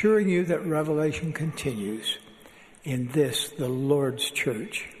 assuring you that revelation continues in this, the Lord's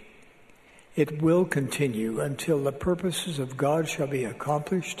church. It will continue until the purposes of God shall be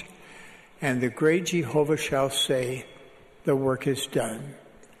accomplished, and the great Jehovah shall say, the work is done.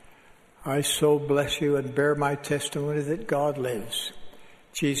 I so bless you and bear my testimony that God lives.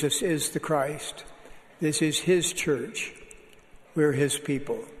 Jesus is the Christ. This is His church. We're His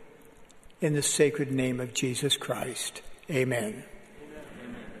people. In the sacred name of Jesus Christ, amen.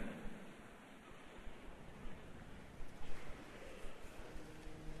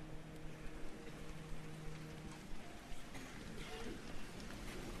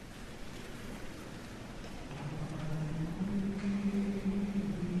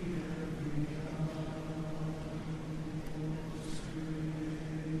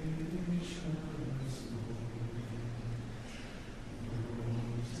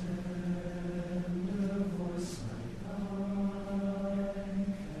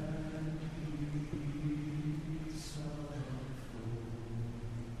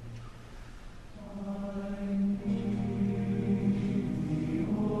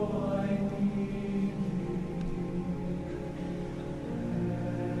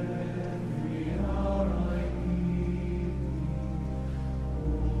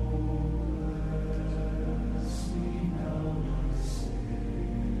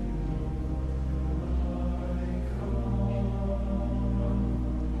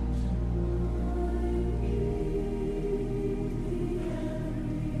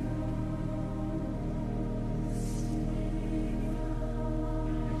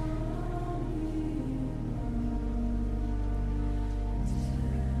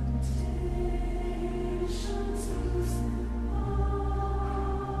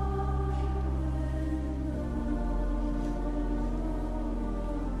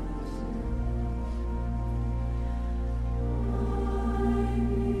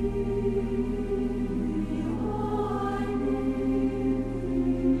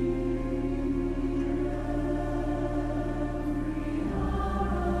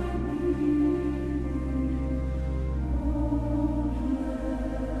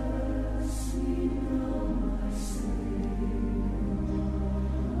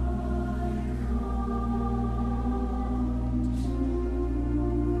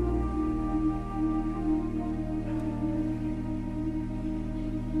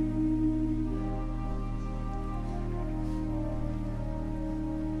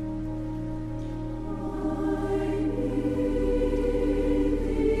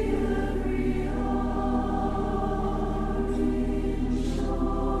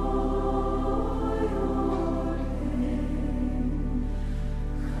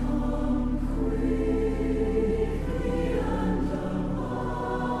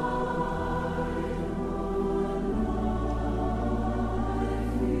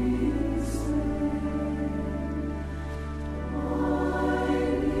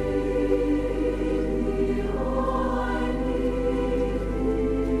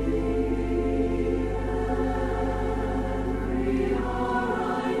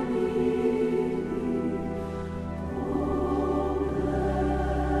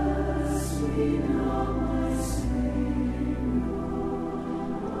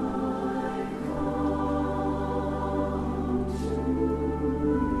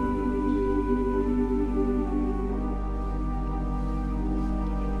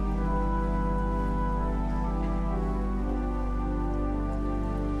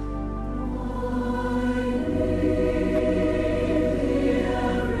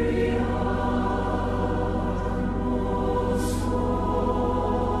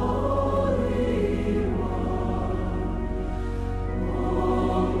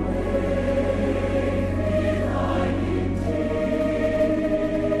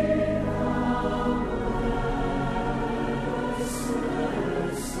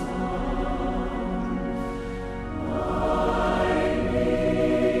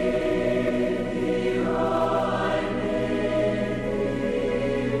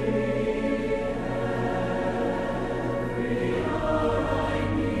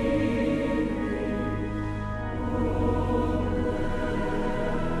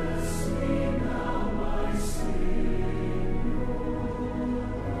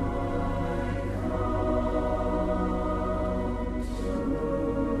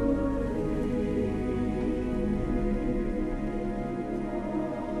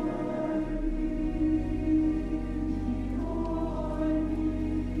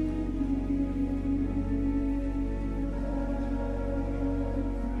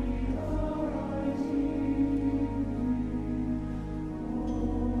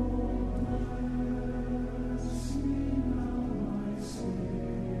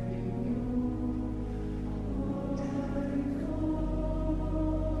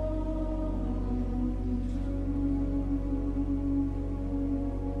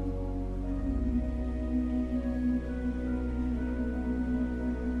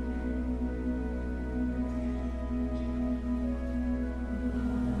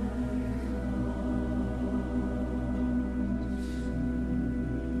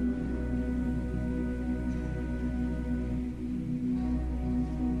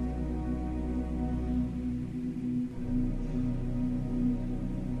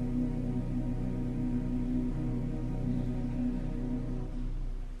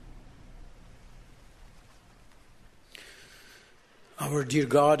 Our dear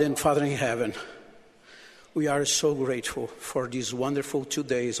God and Father in heaven, we are so grateful for these wonderful 2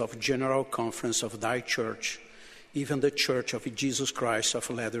 days of General Conference of Thy Church, even the Church of Jesus Christ of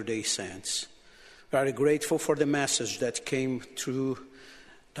Latter-day Saints. We are grateful for the message that came through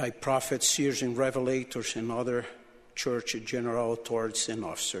Thy prophets, seers, and revelators and other church general authorities and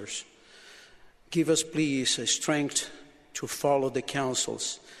officers. Give us, please, a strength to follow the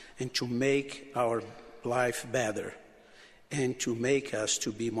counsels and to make our life better and to make us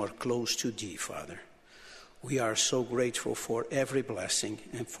to be more close to Thee, Father. We are so grateful for every blessing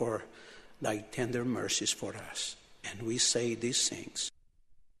and for Thy tender mercies for us. And we say these things.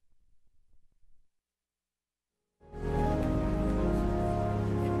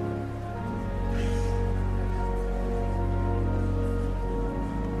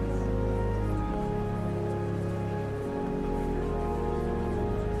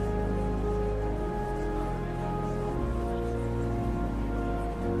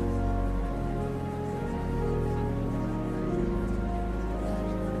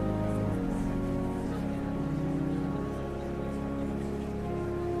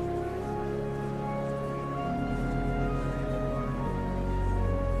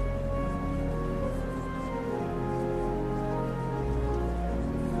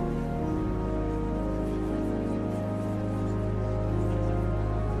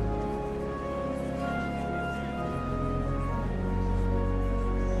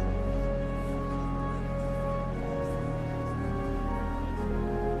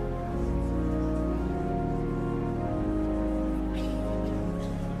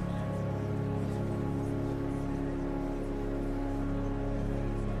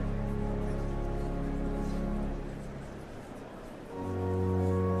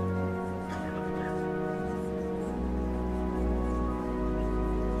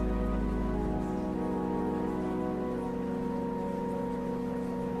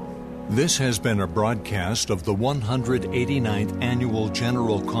 This has been a broadcast of the 189th Annual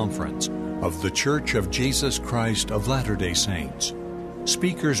General Conference of The Church of Jesus Christ of Latter-day Saints.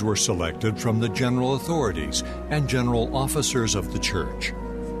 Speakers were selected from the general authorities and general officers of the church.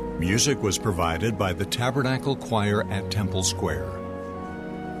 Music was provided by the Tabernacle Choir at Temple Square.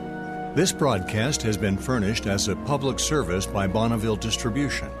 This broadcast has been furnished as a public service by Bonneville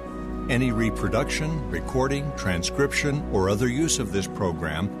Distribution. Any reproduction, recording, transcription, or other use of this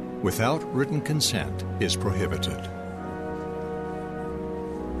program without written consent is prohibited.